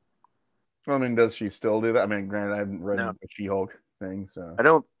I mean, does she still do that? I mean, granted, I haven't read the She-Hulk thing, so I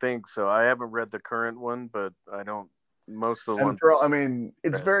don't think so. I haven't read the current one, but I don't. Most of the ones. I mean,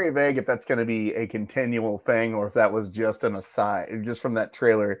 it's very vague if that's going to be a continual thing or if that was just an aside, just from that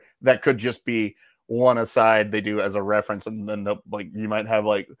trailer. That could just be one aside they do as a reference, and then like you might have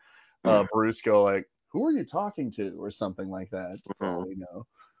like Bruce go like, "Who are you talking to?" or something like that. For all we know.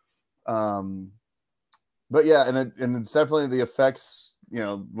 But yeah, and it's definitely the effects.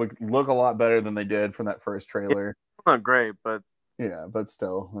 Look a lot better than they did from that first trailer. It's not great, but yeah, but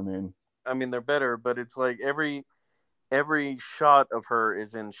still, I mean they're better. But it's like every shot of her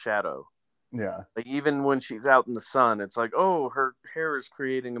is in shadow. Yeah. Like even when she's out in the sun, it's like, oh, her hair is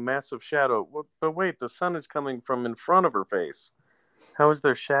creating a massive shadow. But wait, the sun is coming from in front of her face. How is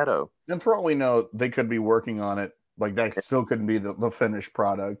there shadow? And for all we know, they could be working on it. Like that still couldn't be the finished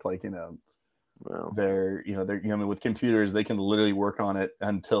product. Like, well, they're with computers, they can literally work on it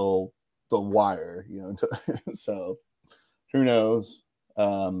until the wire, so who knows?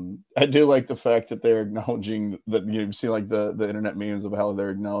 I do like the fact that they're acknowledging that you see like the internet memes of how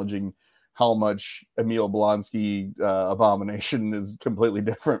they're acknowledging how much Emil Blonsky Abomination is completely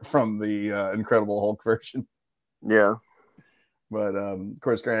different from the Incredible Hulk version. Yeah. But of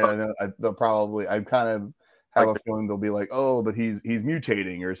course, granted, they'll probably, I kind of have a feeling they'll be like, oh, but he's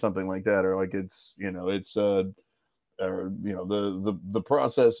mutating or something like that, or like it's the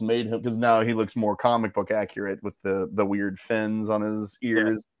process made him, because now he looks more comic book accurate with the weird fins on his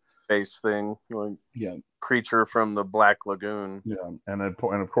ears, face thing, like yeah, creature from the Black Lagoon. Yeah, and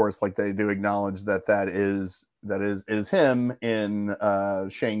of course, like they do acknowledge that is him in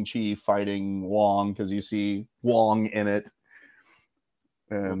Shang-Chi fighting Wong, because you see Wong in it.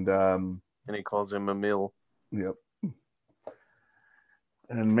 And he calls him Emil. Yep.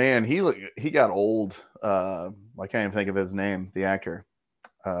 And man, he got old. I can't even think of his name, the actor.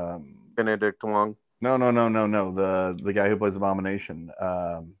 Benedict Wong. No. The guy who plays Abomination.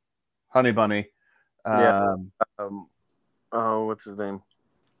 Honey Bunny. What's his name?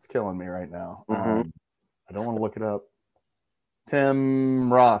 It's killing me right now. Mm-hmm. I don't want to look it up.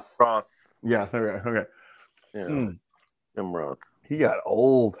 Tim Roth. Yeah, okay. Yeah. Tim Roth. He got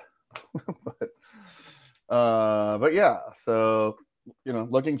old. but yeah, so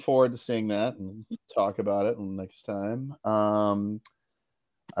looking forward to seeing that and talk about it next time.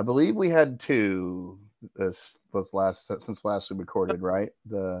 I believe we had two since last we recorded, right?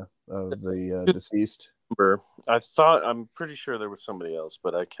 The deceased. I'm pretty sure there was somebody else,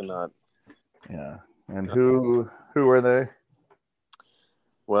 but I cannot. Yeah. And who are they?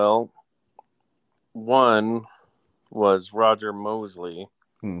 Well, one was Roger Mosley.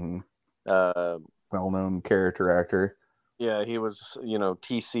 Mm-hmm. Well-known character actor. Yeah, he was,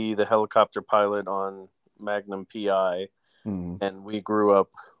 TC, the helicopter pilot on Magnum PI, and we grew up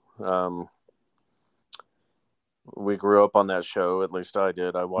on that show. At least I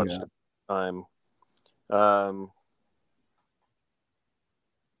did. I watched it at the time.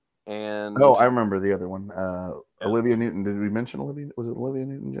 And I remember the other one. Olivia Newton. Did we mention Olivia? Was it Olivia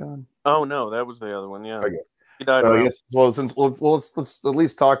Newton-John? Oh no, that was the other one. Yeah. Okay. He died. So I guess let's at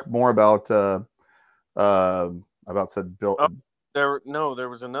least talk more about said Bill. There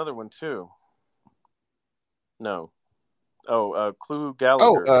was another one too. No. Clu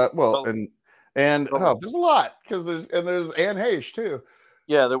Gallagher. And there's a lot, because there's Anne Heche too.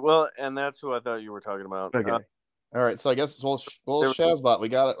 Yeah, and that's who I thought you were talking about. Okay. All right, so I guess Shazbot, we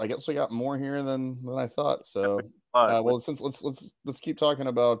got it. I guess we got more here than I thought. So, let's keep talking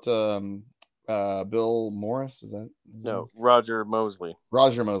about Bill Morris. Is that no Roger Mosley?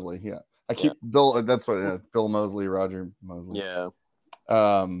 Roger Mosley, yeah. I keep Bill. That's what Bill Mosley, Roger Mosley. Yeah.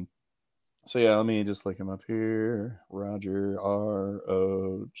 So yeah, let me just look him up here. Roger,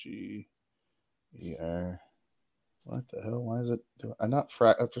 Roger. What the hell? Why is it? I'm not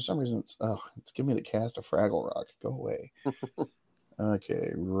for some reason. It's giving me the cast of Fraggle Rock. Go away.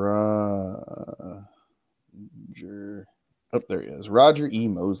 Okay, Roger. Oh, there he is. Roger E.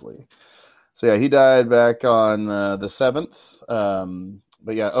 Mosley. So yeah, he died back on the 7th.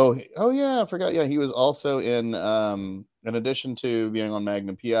 But yeah, I forgot. Yeah, he was also in addition to being on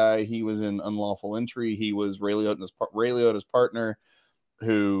Magnum PI, he was in Unlawful Entry. He was Ray Liotta's partner,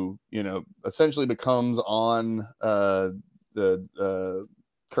 who essentially becomes on the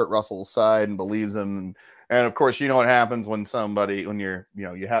Kurt Russell's side and believes him. And of course, what happens when you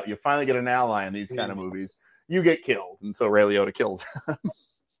finally get an ally in these kind of movies. you get killed. And so Ray Liotta kills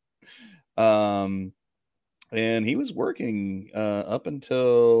him. And he was working up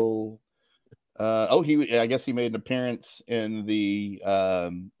until I guess he made an appearance in the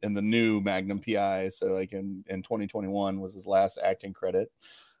new Magnum PI. So like in 2021 was his last acting credit.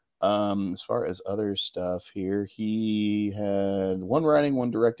 As far as other stuff here, he had one writing,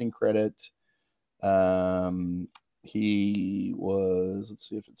 one directing credit. He was, let's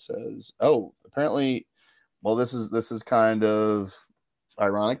see if it says, apparently, well, this is kind of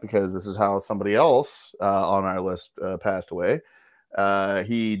ironic because this is how somebody else on our list passed away.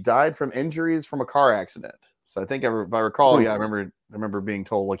 He died from injuries from a car accident. So I think if I recall, I remember being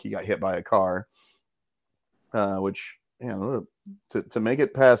told like he got hit by a car, which, to make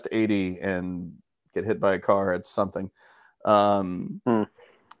it past 80 and get hit by a car, it's something.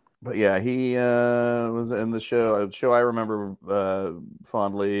 But yeah, he was in the show I remember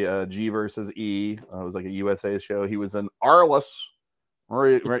fondly, G versus E. It was like a USA show. He was in Arliss.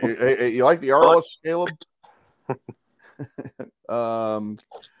 You like the Arliss, Caleb?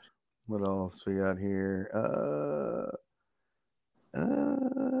 What else we got here?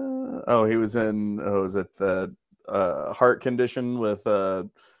 He was in was it the Heart Condition with Bob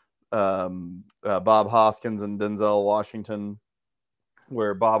Hoskins and Denzel Washington,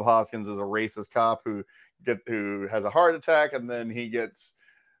 where Bob Hoskins is a racist cop who has a heart attack, and then he gets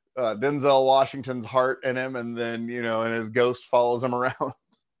Denzel Washington's heart in him, and then and his ghost follows him around.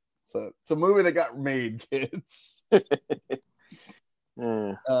 So it's a movie that got made, kids.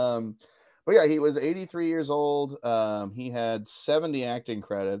 But yeah, he was 83 years old. He had 70 acting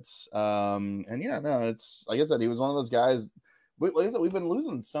credits. It's like I said, he was one of those guys. Like I said, we've been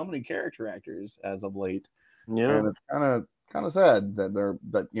losing so many character actors as of late. Yeah, and it's kind of sad that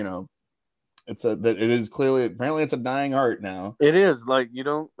it is clearly, apparently it's a dying art now. It is, like,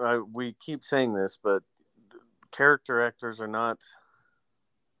 we keep saying this, but character actors are not,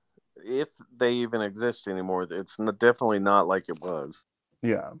 if they even exist anymore, it's definitely not like it was.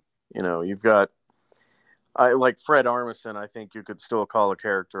 Yeah. You've got, like Fred Armisen, I think you could still call a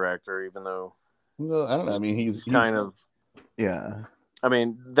character actor, even though. Well, I don't know. I mean, he's kind of. Yeah. I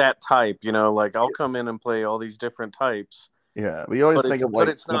mean, that type, like I'll come in and play all these different types. Yeah. We always think of but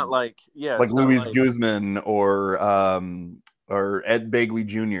it's not like, like Luis Guzman or Ed Begley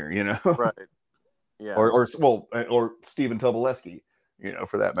Jr., Right. Yeah. Or Stephen Tobolewsky,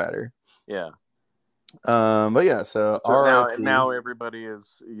 for that matter. Yeah. But yeah, so now everybody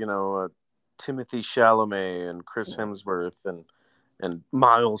is, Timothy Chalamet and Chris Hemsworth and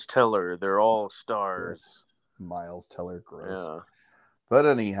Miles Teller. They're all stars. Miles Teller, gross. Yeah. But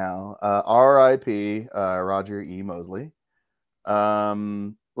anyhow, R.I.P. Roger E. Mosley.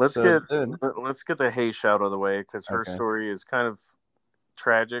 Let's get the Hayes out of the way, because her story is kind of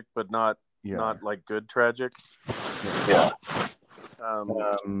tragic, but not like good tragic. Yeah.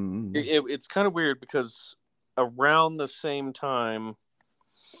 It's kind of weird because around the same time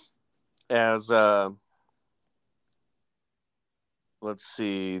as let's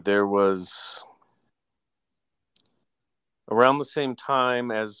see, there was around the same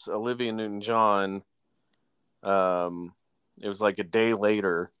time as Olivia Newton-John, it was like a day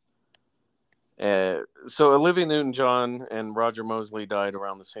later. So Olivia Newton-John and Roger Mosley died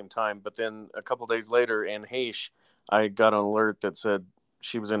around the same time, but then a couple days later, Anne Heche, I got an alert that said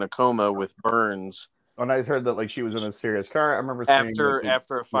she was in a coma with burns. And I heard that like she was in a serious car. I remember seeing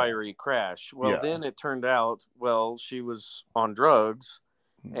after a fiery crash. Well, then it turned out, she was on drugs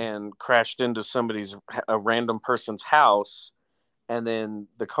and crashed into a random person's house, and then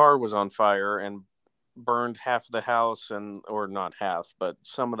the car was on fire and burned half the house, or not half, but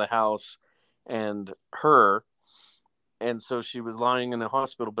some of the house and her. And so she was lying in a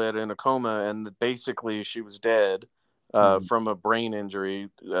hospital bed in a coma, and basically she was dead from a brain injury.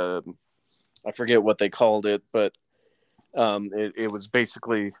 I forget what they called it, but it was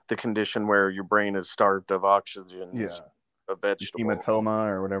basically the condition where your brain is starved of oxygen. Yeah. A vegetable. Hematoma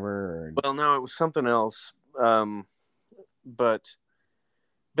or whatever. Well, no, it was something else. But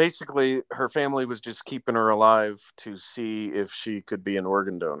basically her family was just keeping her alive to see if she could be an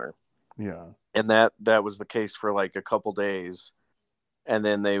organ donor. Yeah. And that was the case for like a couple days. And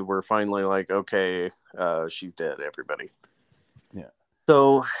then they were finally like, okay, she's dead, everybody. Yeah.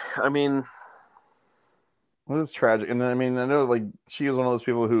 So, I mean, well, it's tragic. And I mean, I know like she is one of those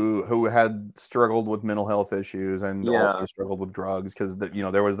people who had struggled with mental health issues and also struggled with drugs, because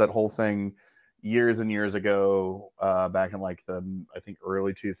there was that whole thing years and years ago, back in like the, I think,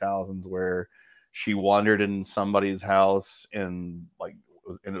 early 2000s, where she wandered in somebody's house and like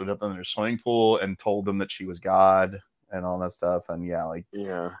ended up in their swimming pool and told them that she was God. and all that stuff. And yeah, like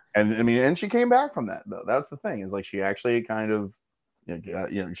yeah, and I mean, and she came back from that though. That's the thing, is like she actually kind of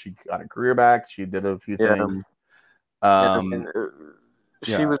she got a career back. She did a few things.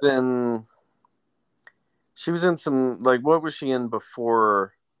 She was in. She was in some, like, what was she in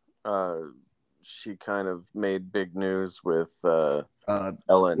before she kind of made big news with Ellen?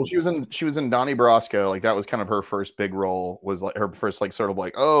 Well, she was in Donnie Brasco. Like that was kind of her first big role. Was like her first like sort of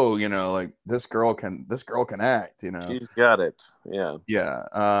like, oh, like this girl can act. She's got it. Yeah. Yeah.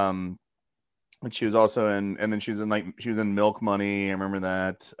 But she was also in, and then she was in Milk Money. I remember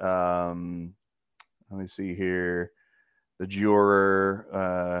that. Let me see here. The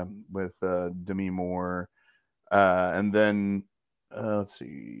Juror with Demi Moore. And then let's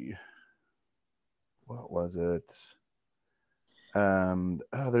see, what was it?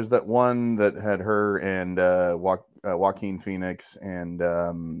 There's that one that had her and Joaquin Phoenix and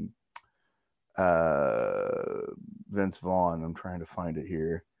Vince Vaughn. I'm trying to find it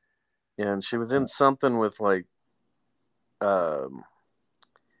here. Yeah, and she was in something with like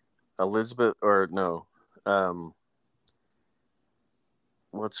Elizabeth, or no,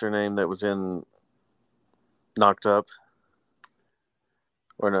 what's her name that was in Knocked Up?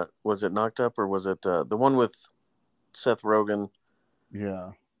 Or not? Was it Knocked Up, or was it the one with Seth Rogen?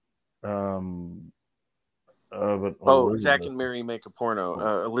 Yeah. But Zach and Mary Make a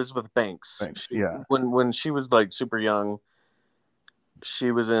Porno. Elizabeth Banks. When she was like super young,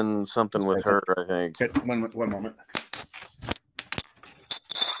 she was in something with her, I think. One moment.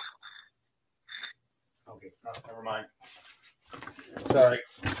 Okay, never mind. Sorry,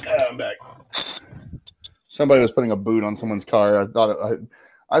 I'm back. Somebody was putting a boot on someone's car.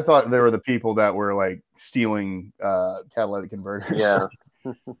 I thought they were the people that were like stealing catalytic converters. Yeah.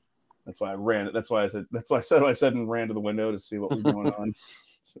 That's why I ran it. That's why I said what I said and ran to the window to see what was going on.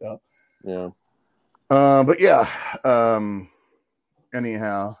 So yeah. But yeah.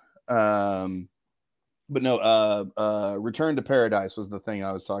 Anyhow. But no, Return to Paradise was the thing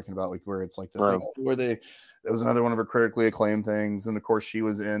I was talking about, like where it's like the thing where it was another one of her critically acclaimed things. And of course she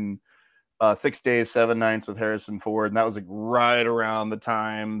was in 6 Days, 7 Nights with Harrison Ford, and that was like right around the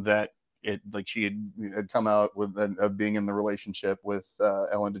time that she had come out with of being in the relationship with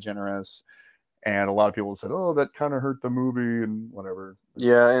Ellen DeGeneres, and a lot of people said, "Oh, that kind of hurt the movie," and whatever.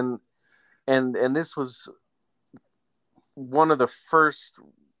 Yeah, and this was one of the first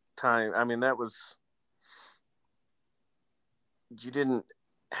time. I mean, that was, you didn't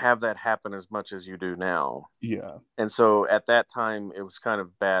have that happen as much as you do now. Yeah. And so at that time it was kind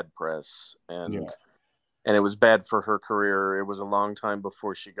of bad press, and it was bad for her career. It was a long time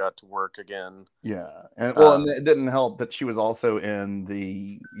before she got to work again. Yeah. And and it didn't help that she was also in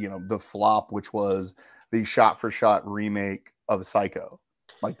the flop, which was the shot for shot remake of Psycho.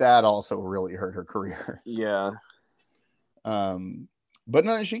 Like that also really hurt her career. Yeah. But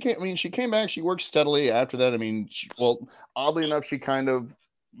no, she came back. She worked steadily after that. I mean, oddly enough, she kind of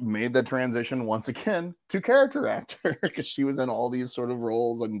made the transition once again to character actor, because she was in all these sort of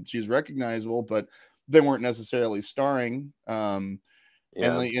roles and she's recognizable, but they weren't necessarily starring. And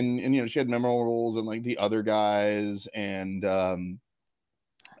she had memorable roles in like The Other Guys, and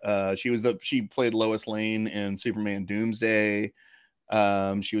she played Lois Lane in Superman Doomsday.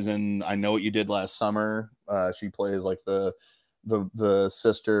 She was in I Know What You Did Last Summer. She plays like the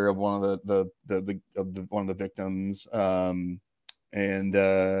sister of one of one of the victims. And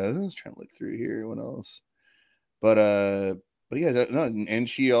I was trying to look through here. What else? But yeah, no. And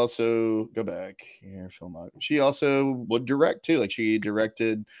she also go back here. Film out. She also would direct too. Like she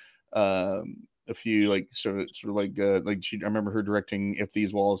directed a few like sort of like I remember her directing If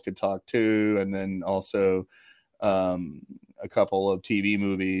These Walls Could Talk Too, and then also a couple of TV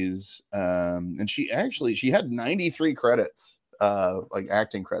movies. And she had 93 credits, like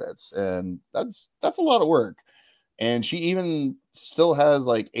acting credits, and that's a lot of work. And she even still has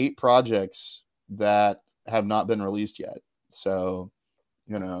like 8 projects that have not been released yet. So,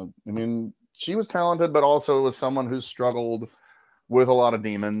 I mean, she was talented, but also was someone who struggled with a lot of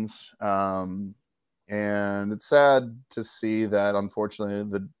demons. And it's sad to see that,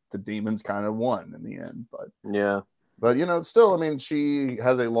 unfortunately, the demons kind of won in the end. But yeah, but still, I mean, she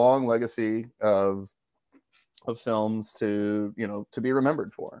has a long legacy of films to be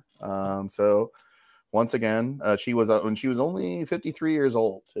remembered for. So. Once again, she was when she was only 53 years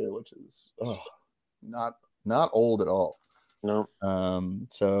old too, which is not old at all. No.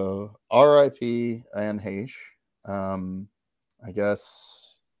 So R.I.P. Anne Heche. I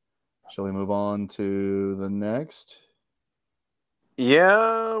guess, shall we move on to the next?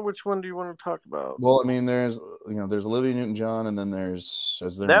 Yeah, which one do you want to talk about? Well, I mean, there's Olivia Newton-John, and then there's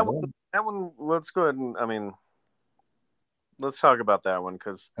that one. Let's go ahead and let's talk about that one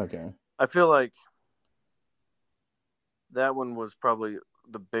because I feel like that one was probably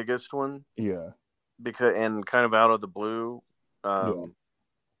the biggest one. Yeah. Because and kind of out of the blue,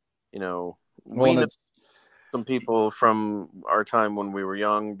 you know, well, we know some people from our time when we were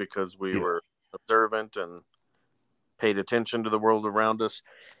young because we were observant and paid attention to the world around us.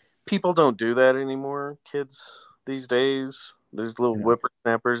 People don't do that anymore. Kids these days, there's little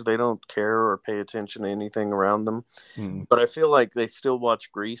whippersnappers. They don't care or pay attention to anything around them. But I feel like they still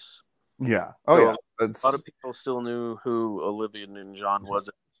watch Grease. Yeah. Oh, so a lot of people still knew who Olivia Newton-John was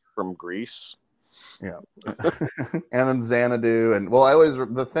from Grease. Yeah. And then Xanadu. And well,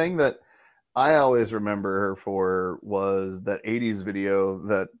 the thing that I always remember her for was that 80s video,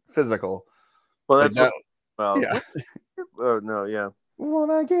 that Physical. Well, that's oh no, yeah.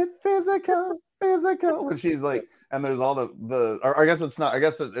 Wanna get physical. And she's like, and there's all or I guess it's not. I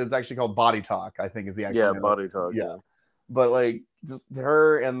guess it's actually called Body Talk. I think is the actual name. Body Talk. Yeah. But like just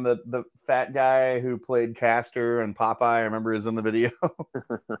her and the fat guy who played Castor and Popeye, I remember, is in the video.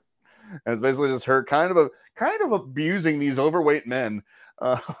 And it's basically just her kind of abusing these overweight men.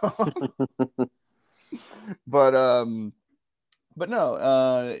 But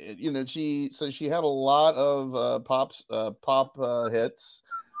no, she had a lot of pop hits,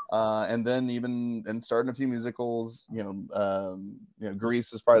 and then and starting a few musicals.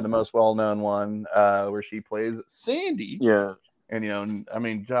 Grease is probably the most well-known one, where she plays Sandy. Yeah. And I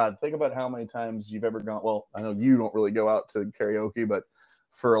mean, God, think about how many times you've ever gone. Well, I know you don't really go out to karaoke, but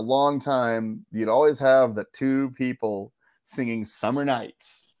for a long time, you'd always have the two people singing Summer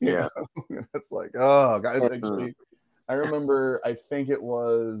Nights. Yeah. It's like, oh, God. Actually, I remember, I think it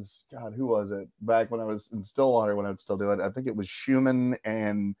was, God, who was it? Back when I was in Stillwater, when I would still do it, I think it was Schumann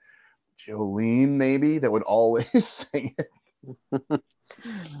and Jolene, maybe, that would always sing it.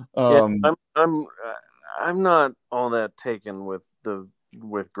 I'm not all that taken with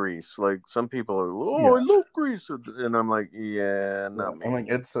Grease. Like some people are, I love Grease, and I'm like, not me. I'm like,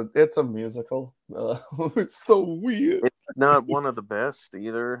 it's a musical. It's so weird. It's not one of the best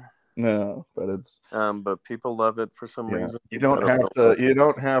either. No, but it's but people love it for some reason. You don't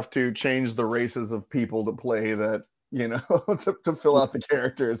have to change the races of people to play that, to fill out the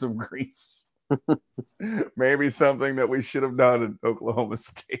characters of Grease. Maybe something that we should have done in Oklahoma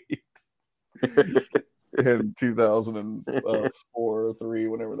State. In 2004 or 3,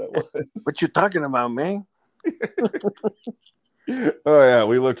 whenever that was. What you talking about, man? Oh yeah,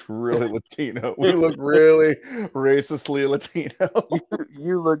 we looked really Latino. We looked really racistly Latino.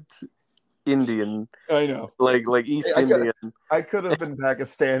 You looked Indian. I know, like East Indian. I could have been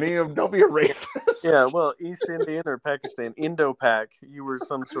Pakistani. Don't be a racist. Yeah, well, East Indian or Pakistan, Indo-Pak. You were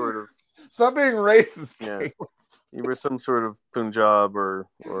some sort of. Stop being racist. Yeah, you were some sort of Punjab or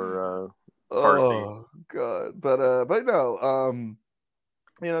Parsi. Oh God, but no,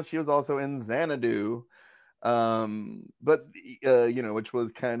 she was also in Xanadu, which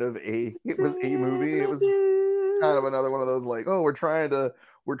was kind of a movie. It was kind of another one of those like, oh, we're trying to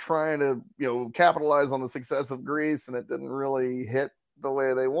capitalize on the success of Grease, and it didn't really hit the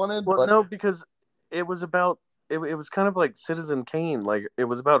way they wanted. Well, no, because it was about it was kind of like Citizen Kane, like it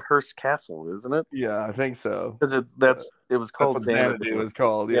was about Hearst Castle, isn't it? Yeah, I think so. Because it was called Xanadu. It was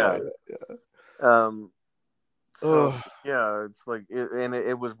called. Yeah. It's like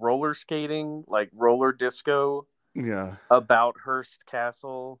it was roller skating, like roller disco. Yeah. About Hearst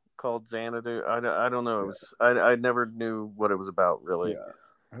Castle called Xanadu. I don't know. It was I never knew what it was about really. Yeah.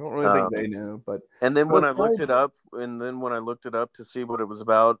 I don't really think they knew, but when I looked it up to see what it was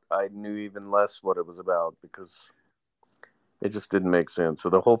about, I knew even less what it was about because it just didn't make sense. So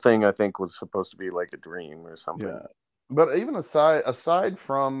the whole thing, I think, was supposed to be like a dream or something. Yeah. But even aside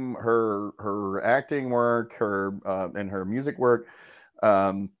from her acting work, and her music work,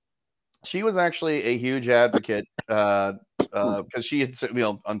 she was actually a huge advocate because she had,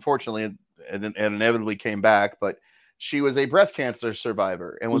 unfortunately, it inevitably came back, but she was a breast cancer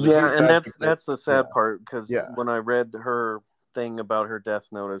survivor and was and that's the sad part because when I read her thing about her death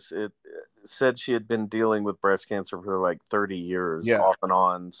notice, it said she had been dealing with breast cancer for like 30 years off and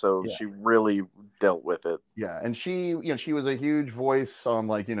on, so she really dealt with it. And she was a huge voice on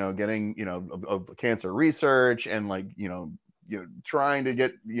like getting of cancer research and like trying to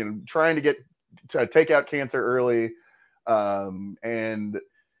take out cancer early, and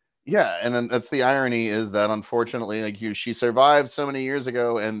then that's the irony, is that unfortunately, like she survived so many years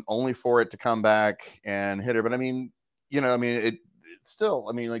ago and only for it to come back and hit her. But I mean, it still,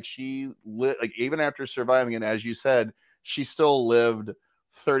 I mean, like she like even after surviving it, as you said, she still lived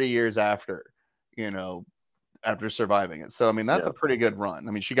 30 years after, after surviving it. So I mean, that's a pretty good run.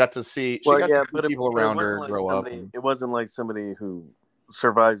 I mean, she got to see people around her grow up. It wasn't like somebody who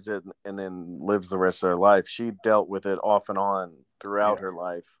survives it and then lives the rest of their life. She dealt with it off and on throughout her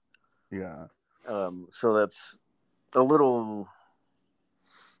life. Yeah. So that's a little.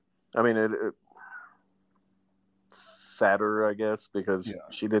 I mean, it's sadder, I guess, because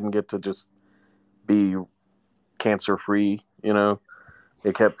she didn't get to just be cancer free. You know,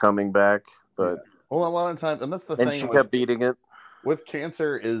 it kept coming back, but well, a lot of times, and that's the thing. And she kept beating it. With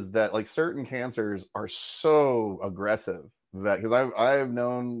cancer is that like certain cancers are so aggressive that because I've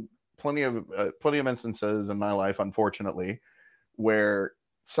known plenty of instances in my life, unfortunately, where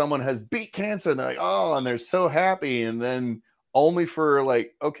someone has beat cancer and they're like, oh, and they're so happy, and then only for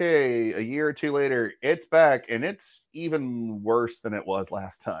like, okay, a year or two later, it's back and it's even worse than it was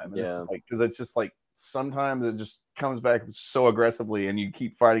last time. And it's just like, because it's just like sometimes it just comes back so aggressively, and you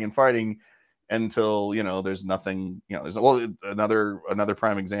keep fighting and fighting until there's nothing. There's another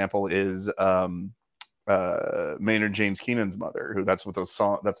prime example is Maynard James Keenan's mother, who that's what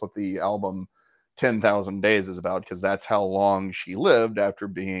the album 10,000 Days is about, because that's how long she lived after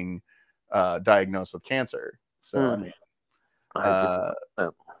being diagnosed with cancer. So I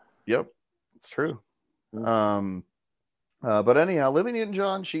mean, yep, it's true. But anyhow, Olivia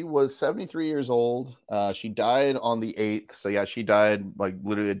Newton-John, she was 73 years old. She died on the 8th. So yeah, she died like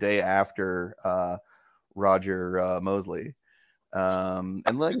literally a day after Roger Mosley.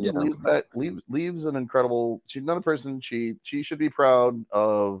 And like leaves an incredible. She's another person. She should be proud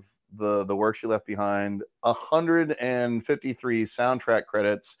of the work she left behind. 153 soundtrack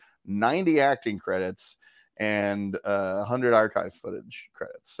credits, 90 acting credits, and 100 archive footage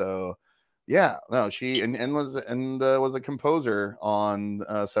credits. So yeah, no, she was a composer on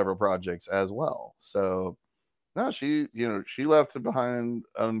several projects as well. So no, she left behind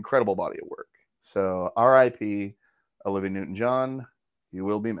an incredible body of work. So R.I.P. Olivia Newton-John, you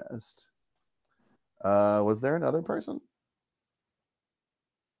will be missed. Was there another person?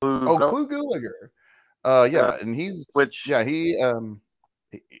 Clu Gulager. And he's if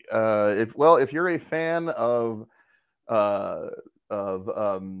you're a fan of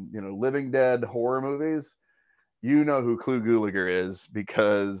Living Dead horror movies, you know who Clu Gulager is,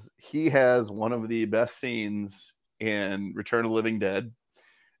 because he has one of the best scenes in Return of the Living Dead.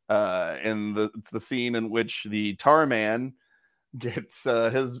 It's the scene in which the tar man gets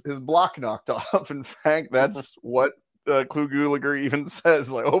his block knocked off. In fact, that's what Clu Gulager even says,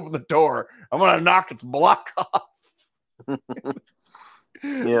 like, open the door, I'm gonna knock its block off.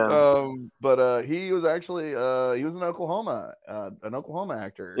 But he was actually he was in Oklahoma, an Oklahoma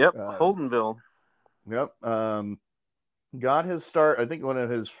actor. Yep, Holdenville. Yep. Got his start, I think one of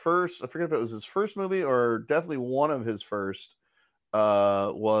his first, I forget if it was his first movie or definitely one of his first,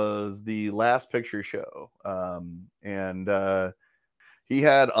 was The Last Picture Show. And he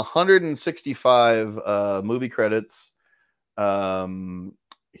had 165 movie credits.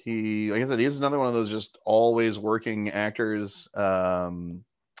 He, like I said, he's another one of those just always working actors. I'm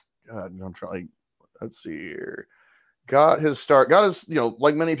trying. Let's see here. Got his start.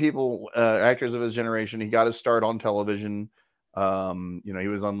 Like many people, actors of his generation, he got his start on television. He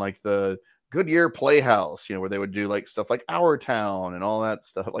was on like the Goodyear Playhouse, where they would do like stuff like Our Town and all that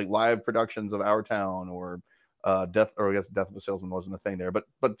stuff, like live productions of Our Town, or Death of a Salesman wasn't a thing there,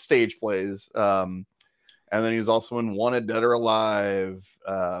 but stage plays. And then he was also in Wanted Dead or Alive.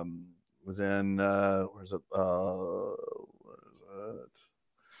 Was in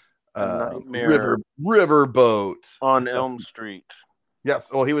Riverboat on Elm Street.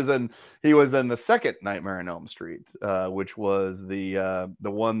 Yes. Well, he was in the second Nightmare on Elm Street, which was the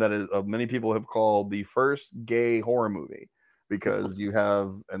one that is many people have called the first gay horror movie, because you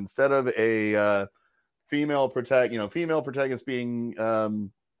have, instead of a female protagonist being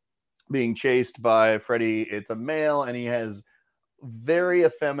chased by Freddy, it's a male, and he has a very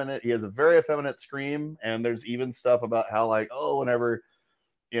effeminate scream. And there's even stuff about how, like, whenever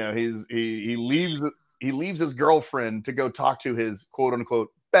he leaves his girlfriend to go talk to his quote unquote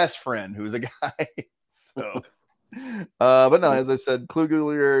best friend, who's a guy. So but no, as I said, Clu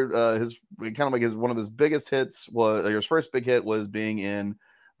Gulager, one of his biggest his first big hit was being in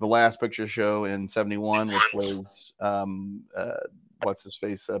The Last Picture Show in '71, which was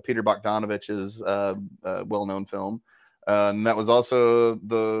Peter Bogdanovich's well-known film. And that was also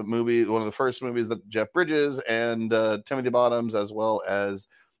one of the first movies that Jeff Bridges and Timothy Bottoms, as well as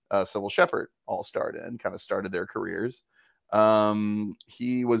Sybil Shepherd, all starred in, kind of started their careers.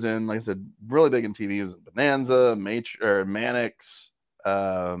 He was in, like I said, really big in TV. He was in Bonanza, Mannix,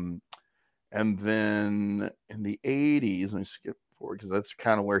 and then in the '80s, let me skip forward because that's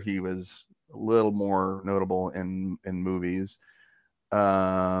kind of where he was a little more notable in movies.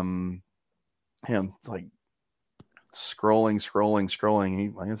 Him, it's like scrolling. He,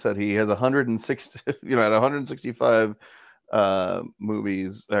 like I said, he has 160, at 165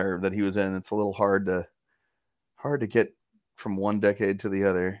 movies that he was in. It's a little hard to get from one decade to the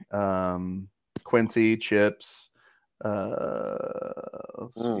other. Quincy, Chips.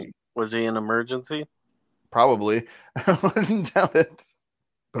 Let's see. Was he in Emergency? Probably. I wouldn't doubt it.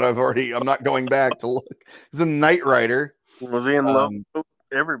 But I'm not going back to look. He's a Knight Rider. Was he in Love Boat?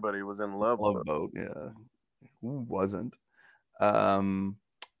 Everybody was in Love Boat, yeah. Who wasn't?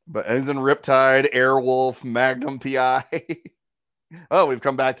 But he's in Riptide, Airwolf, Magnum PI. Oh, we've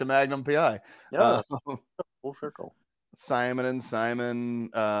come back to Magnum PI. Yeah. Full circle. Simon and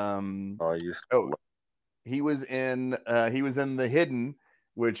Simon. He was in The Hidden,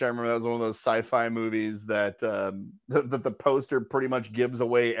 which I remember that was one of those sci-fi movies that the poster pretty much gives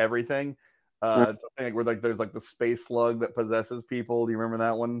away everything. It's something where there's the space slug that possesses people. Do you remember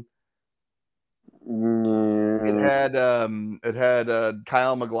that one? It had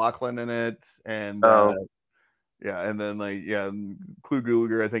Kyle MacLachlan in it, and and then Clu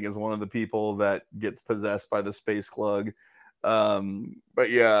Gulager, I think, is one of the people that gets possessed by the space slug. But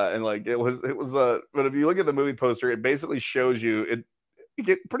yeah, and it was but if you look at the movie poster, it basically shows you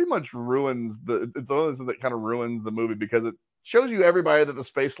it pretty much ruins it's one of those that kind of ruins the movie, because it shows you everybody that the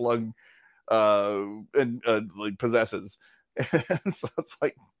space slug possesses. So it's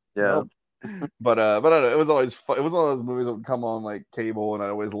like, yeah. But I don't know, it was always fun. It was one of those movies that would come on cable, and I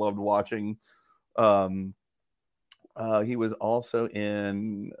always loved watching. He was also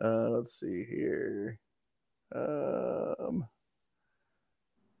in let's see here. For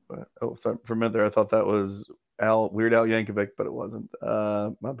a minute there, I thought that was Weird Al Yankovic, but it wasn't.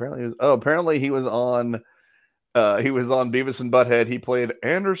 Apparently he was on Beavis and Butthead. He played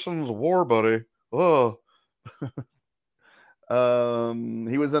Anderson's war buddy. Oh.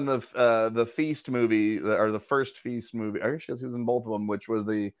 He was in the Feast movie, or the first Feast movie. I guess he was in both of them, which was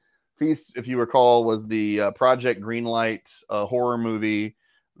the Feast, if you recall, was the Project Greenlight horror movie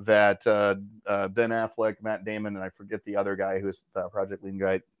that Ben Affleck, Matt Damon, and I forget the other guy who's Project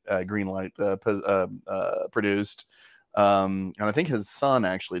Greenlight produced. And I think his son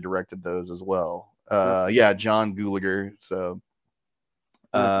actually directed those as well. John Gulager. So,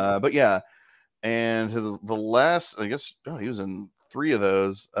 but yeah. And the last, I guess, he was in 3 of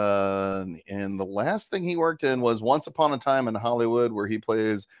those. And the last thing he worked in was Once Upon a Time in Hollywood, where he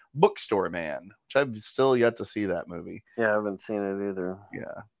plays Bookstore Man, which I've still yet to see that movie. Yeah, I haven't seen it either.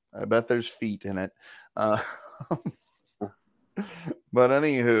 Yeah, I bet there's feet in it. But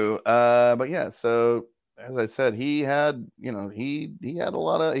anywho, but yeah, so as I said, he had, he had a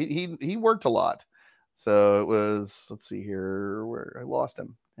lot of, he worked a lot. So it was, let's see here, where I lost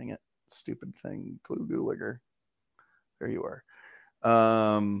him. Dang it. Stupid thing. Clu Gulager. There you are.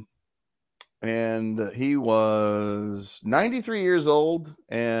 And he was 93 years old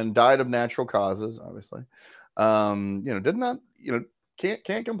and died of natural causes, obviously. Did not,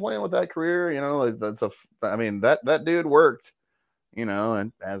 can't complain with that career. That dude worked,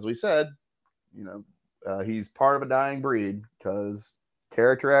 and as we said, he's part of a dying breed, because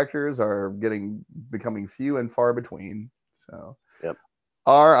character actors are becoming few and far between. So, yep.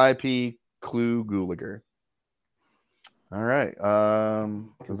 R.I.P. Clu Gulager. All right.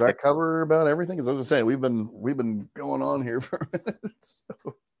 Does that cover about everything? Because I was saying, we've been going on here for a minute. So.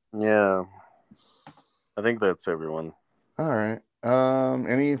 Yeah. I think that's everyone. All right.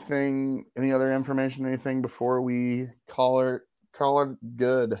 Any other information, anything before we call it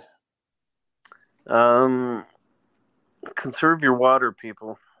good? Conserve your water,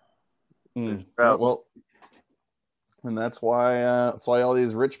 people. Well, and that's why all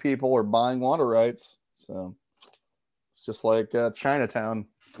these rich people are buying water rights. So it's just like Chinatown.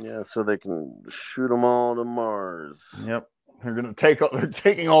 Yeah, so they can shoot them all to Mars. Yep, they're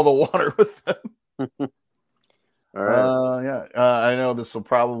taking all the water with them. All right. I know this will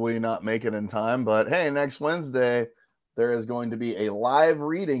probably not make it in time, but hey, next Wednesday there is going to be a live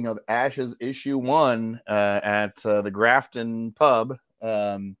reading of Ashes issue 1 at the Grafton Pub.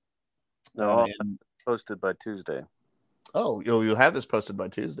 Posted by Tuesday. Oh, you'll have this posted by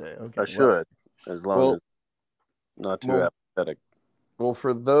Tuesday. Okay, I should, as long as not too apathetic. Well,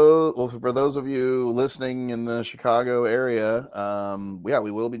 for those of you listening in the Chicago area,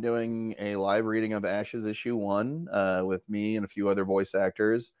 we will be doing a live reading of Ashes issue 1 with me and a few other voice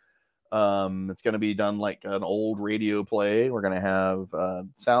actors. It's going to be done like an old radio play. We're going to have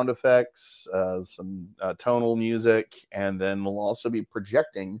sound effects, some tonal music, and then we'll also be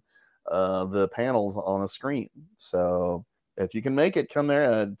projecting the panels on a screen. So if you can make it, come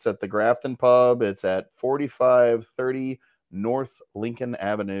there. It's at the Grafton Pub. It's at 4530 North Lincoln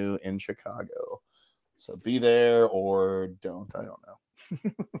Avenue in Chicago. So be there or don't. I don't know.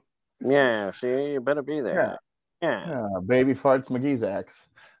 Yeah, see, you better be there. Yeah. Baby farts McGee's axe.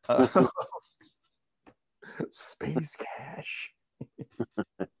 Space Cash.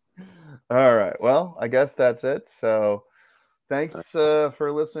 All right. Well, I guess that's it. So thanks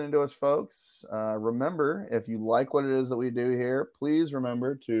for listening to us, folks. Remember, if you like what it is that we do here, please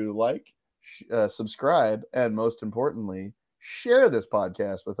remember to like, subscribe, and most importantly, share this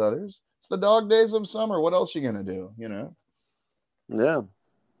podcast with others. It's the dog days of summer. What else are you going to do, you know? Yeah.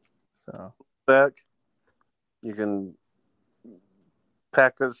 So back, you can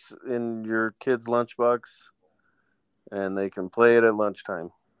pack us in your kid's lunchbox, and they can play it at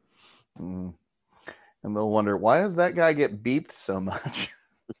lunchtime. And they'll wonder, why does that guy get beeped so much?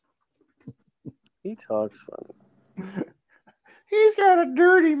 He talks funny. He's got a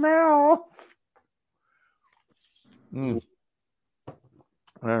dirty mouth.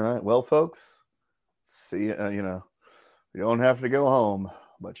 All right. Well, folks, see you. You don't have to go home,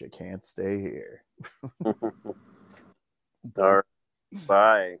 but you can't stay here. All right.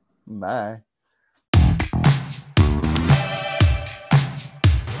 Bye. Bye.